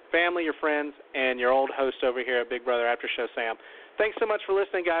family, your friends, and your old host over here at Big Brother After Show, Sam. Thanks so much for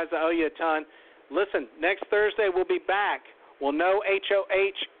listening, guys. I owe you a ton. Listen, next Thursday we'll be back. We'll know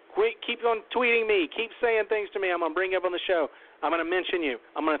HOH. Keep on tweeting me. Keep saying things to me. I'm going to bring you up on the show. I'm going to mention you.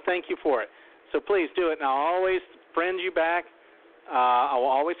 I'm going to thank you for it. So please do it. And I'll always friend you back. I will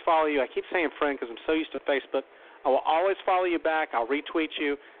always follow you. I keep saying friend because I'm so used to Facebook. I will always follow you back. I'll retweet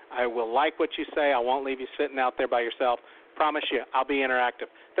you. I will like what you say. I won't leave you sitting out there by yourself. Promise you, I'll be interactive.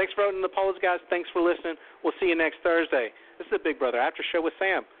 Thanks for voting the polls, guys. Thanks for listening. We'll see you next Thursday. This is the Big Brother After Show with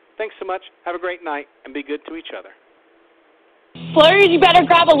Sam. Thanks so much. Have a great night, and be good to each other. Flurries, you better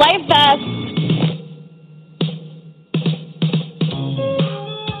grab a life vest.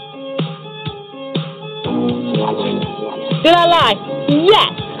 Did I lie?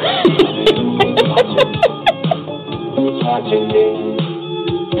 Yes.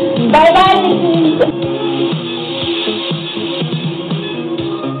 Bye-bye.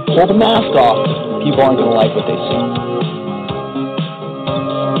 Pull the mask off. People aren't going to like what they see.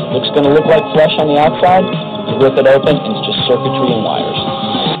 Looks going to look like flesh on the outside. You rip it open, and it's just circuitry and wires.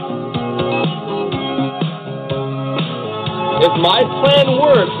 if my plan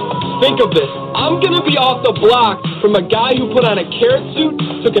works, think of this. I'm going to be off the block from a guy who put on a carrot suit,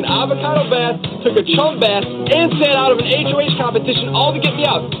 took an avocado bath, took a chum bath, and sat out of an HOH competition all to get me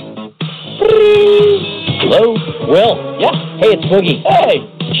out. Hello? Will? Yeah. Hey, it's Boogie. Hey,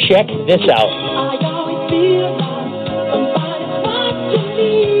 check this out. I always feel like somebody's watching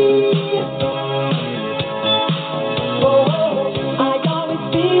me. Oh, I always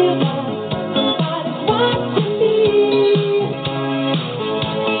feel like somebody's watching me.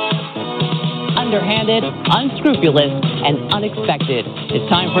 Underhanded, unscrupulous, and unexpected. It's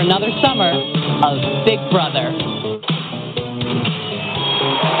time for another summer of Big Brother.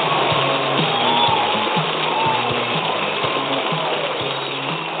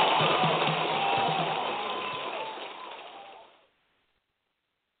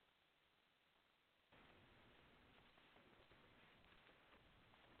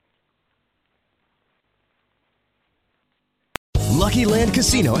 Lucky Land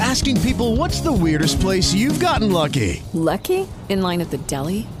Casino, asking people, what's the weirdest place you've gotten lucky? Lucky? In line at the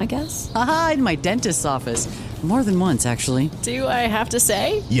deli, I guess? Aha, in my dentist's office. More than once, actually. Do I have to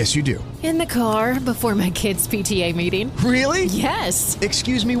say? Yes, you do. In the car before my kids' PTA meeting. Really? Yes.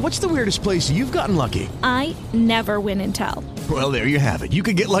 Excuse me, what's the weirdest place you've gotten lucky? I never win and tell. Well, there you have it. You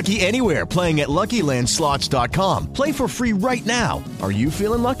can get lucky anywhere, playing at LuckyLandSlots.com. Play for free right now. Are you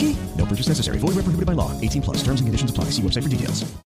feeling lucky? No purchase necessary. Void where prohibited by law. 18+. Terms and conditions apply. See website for details.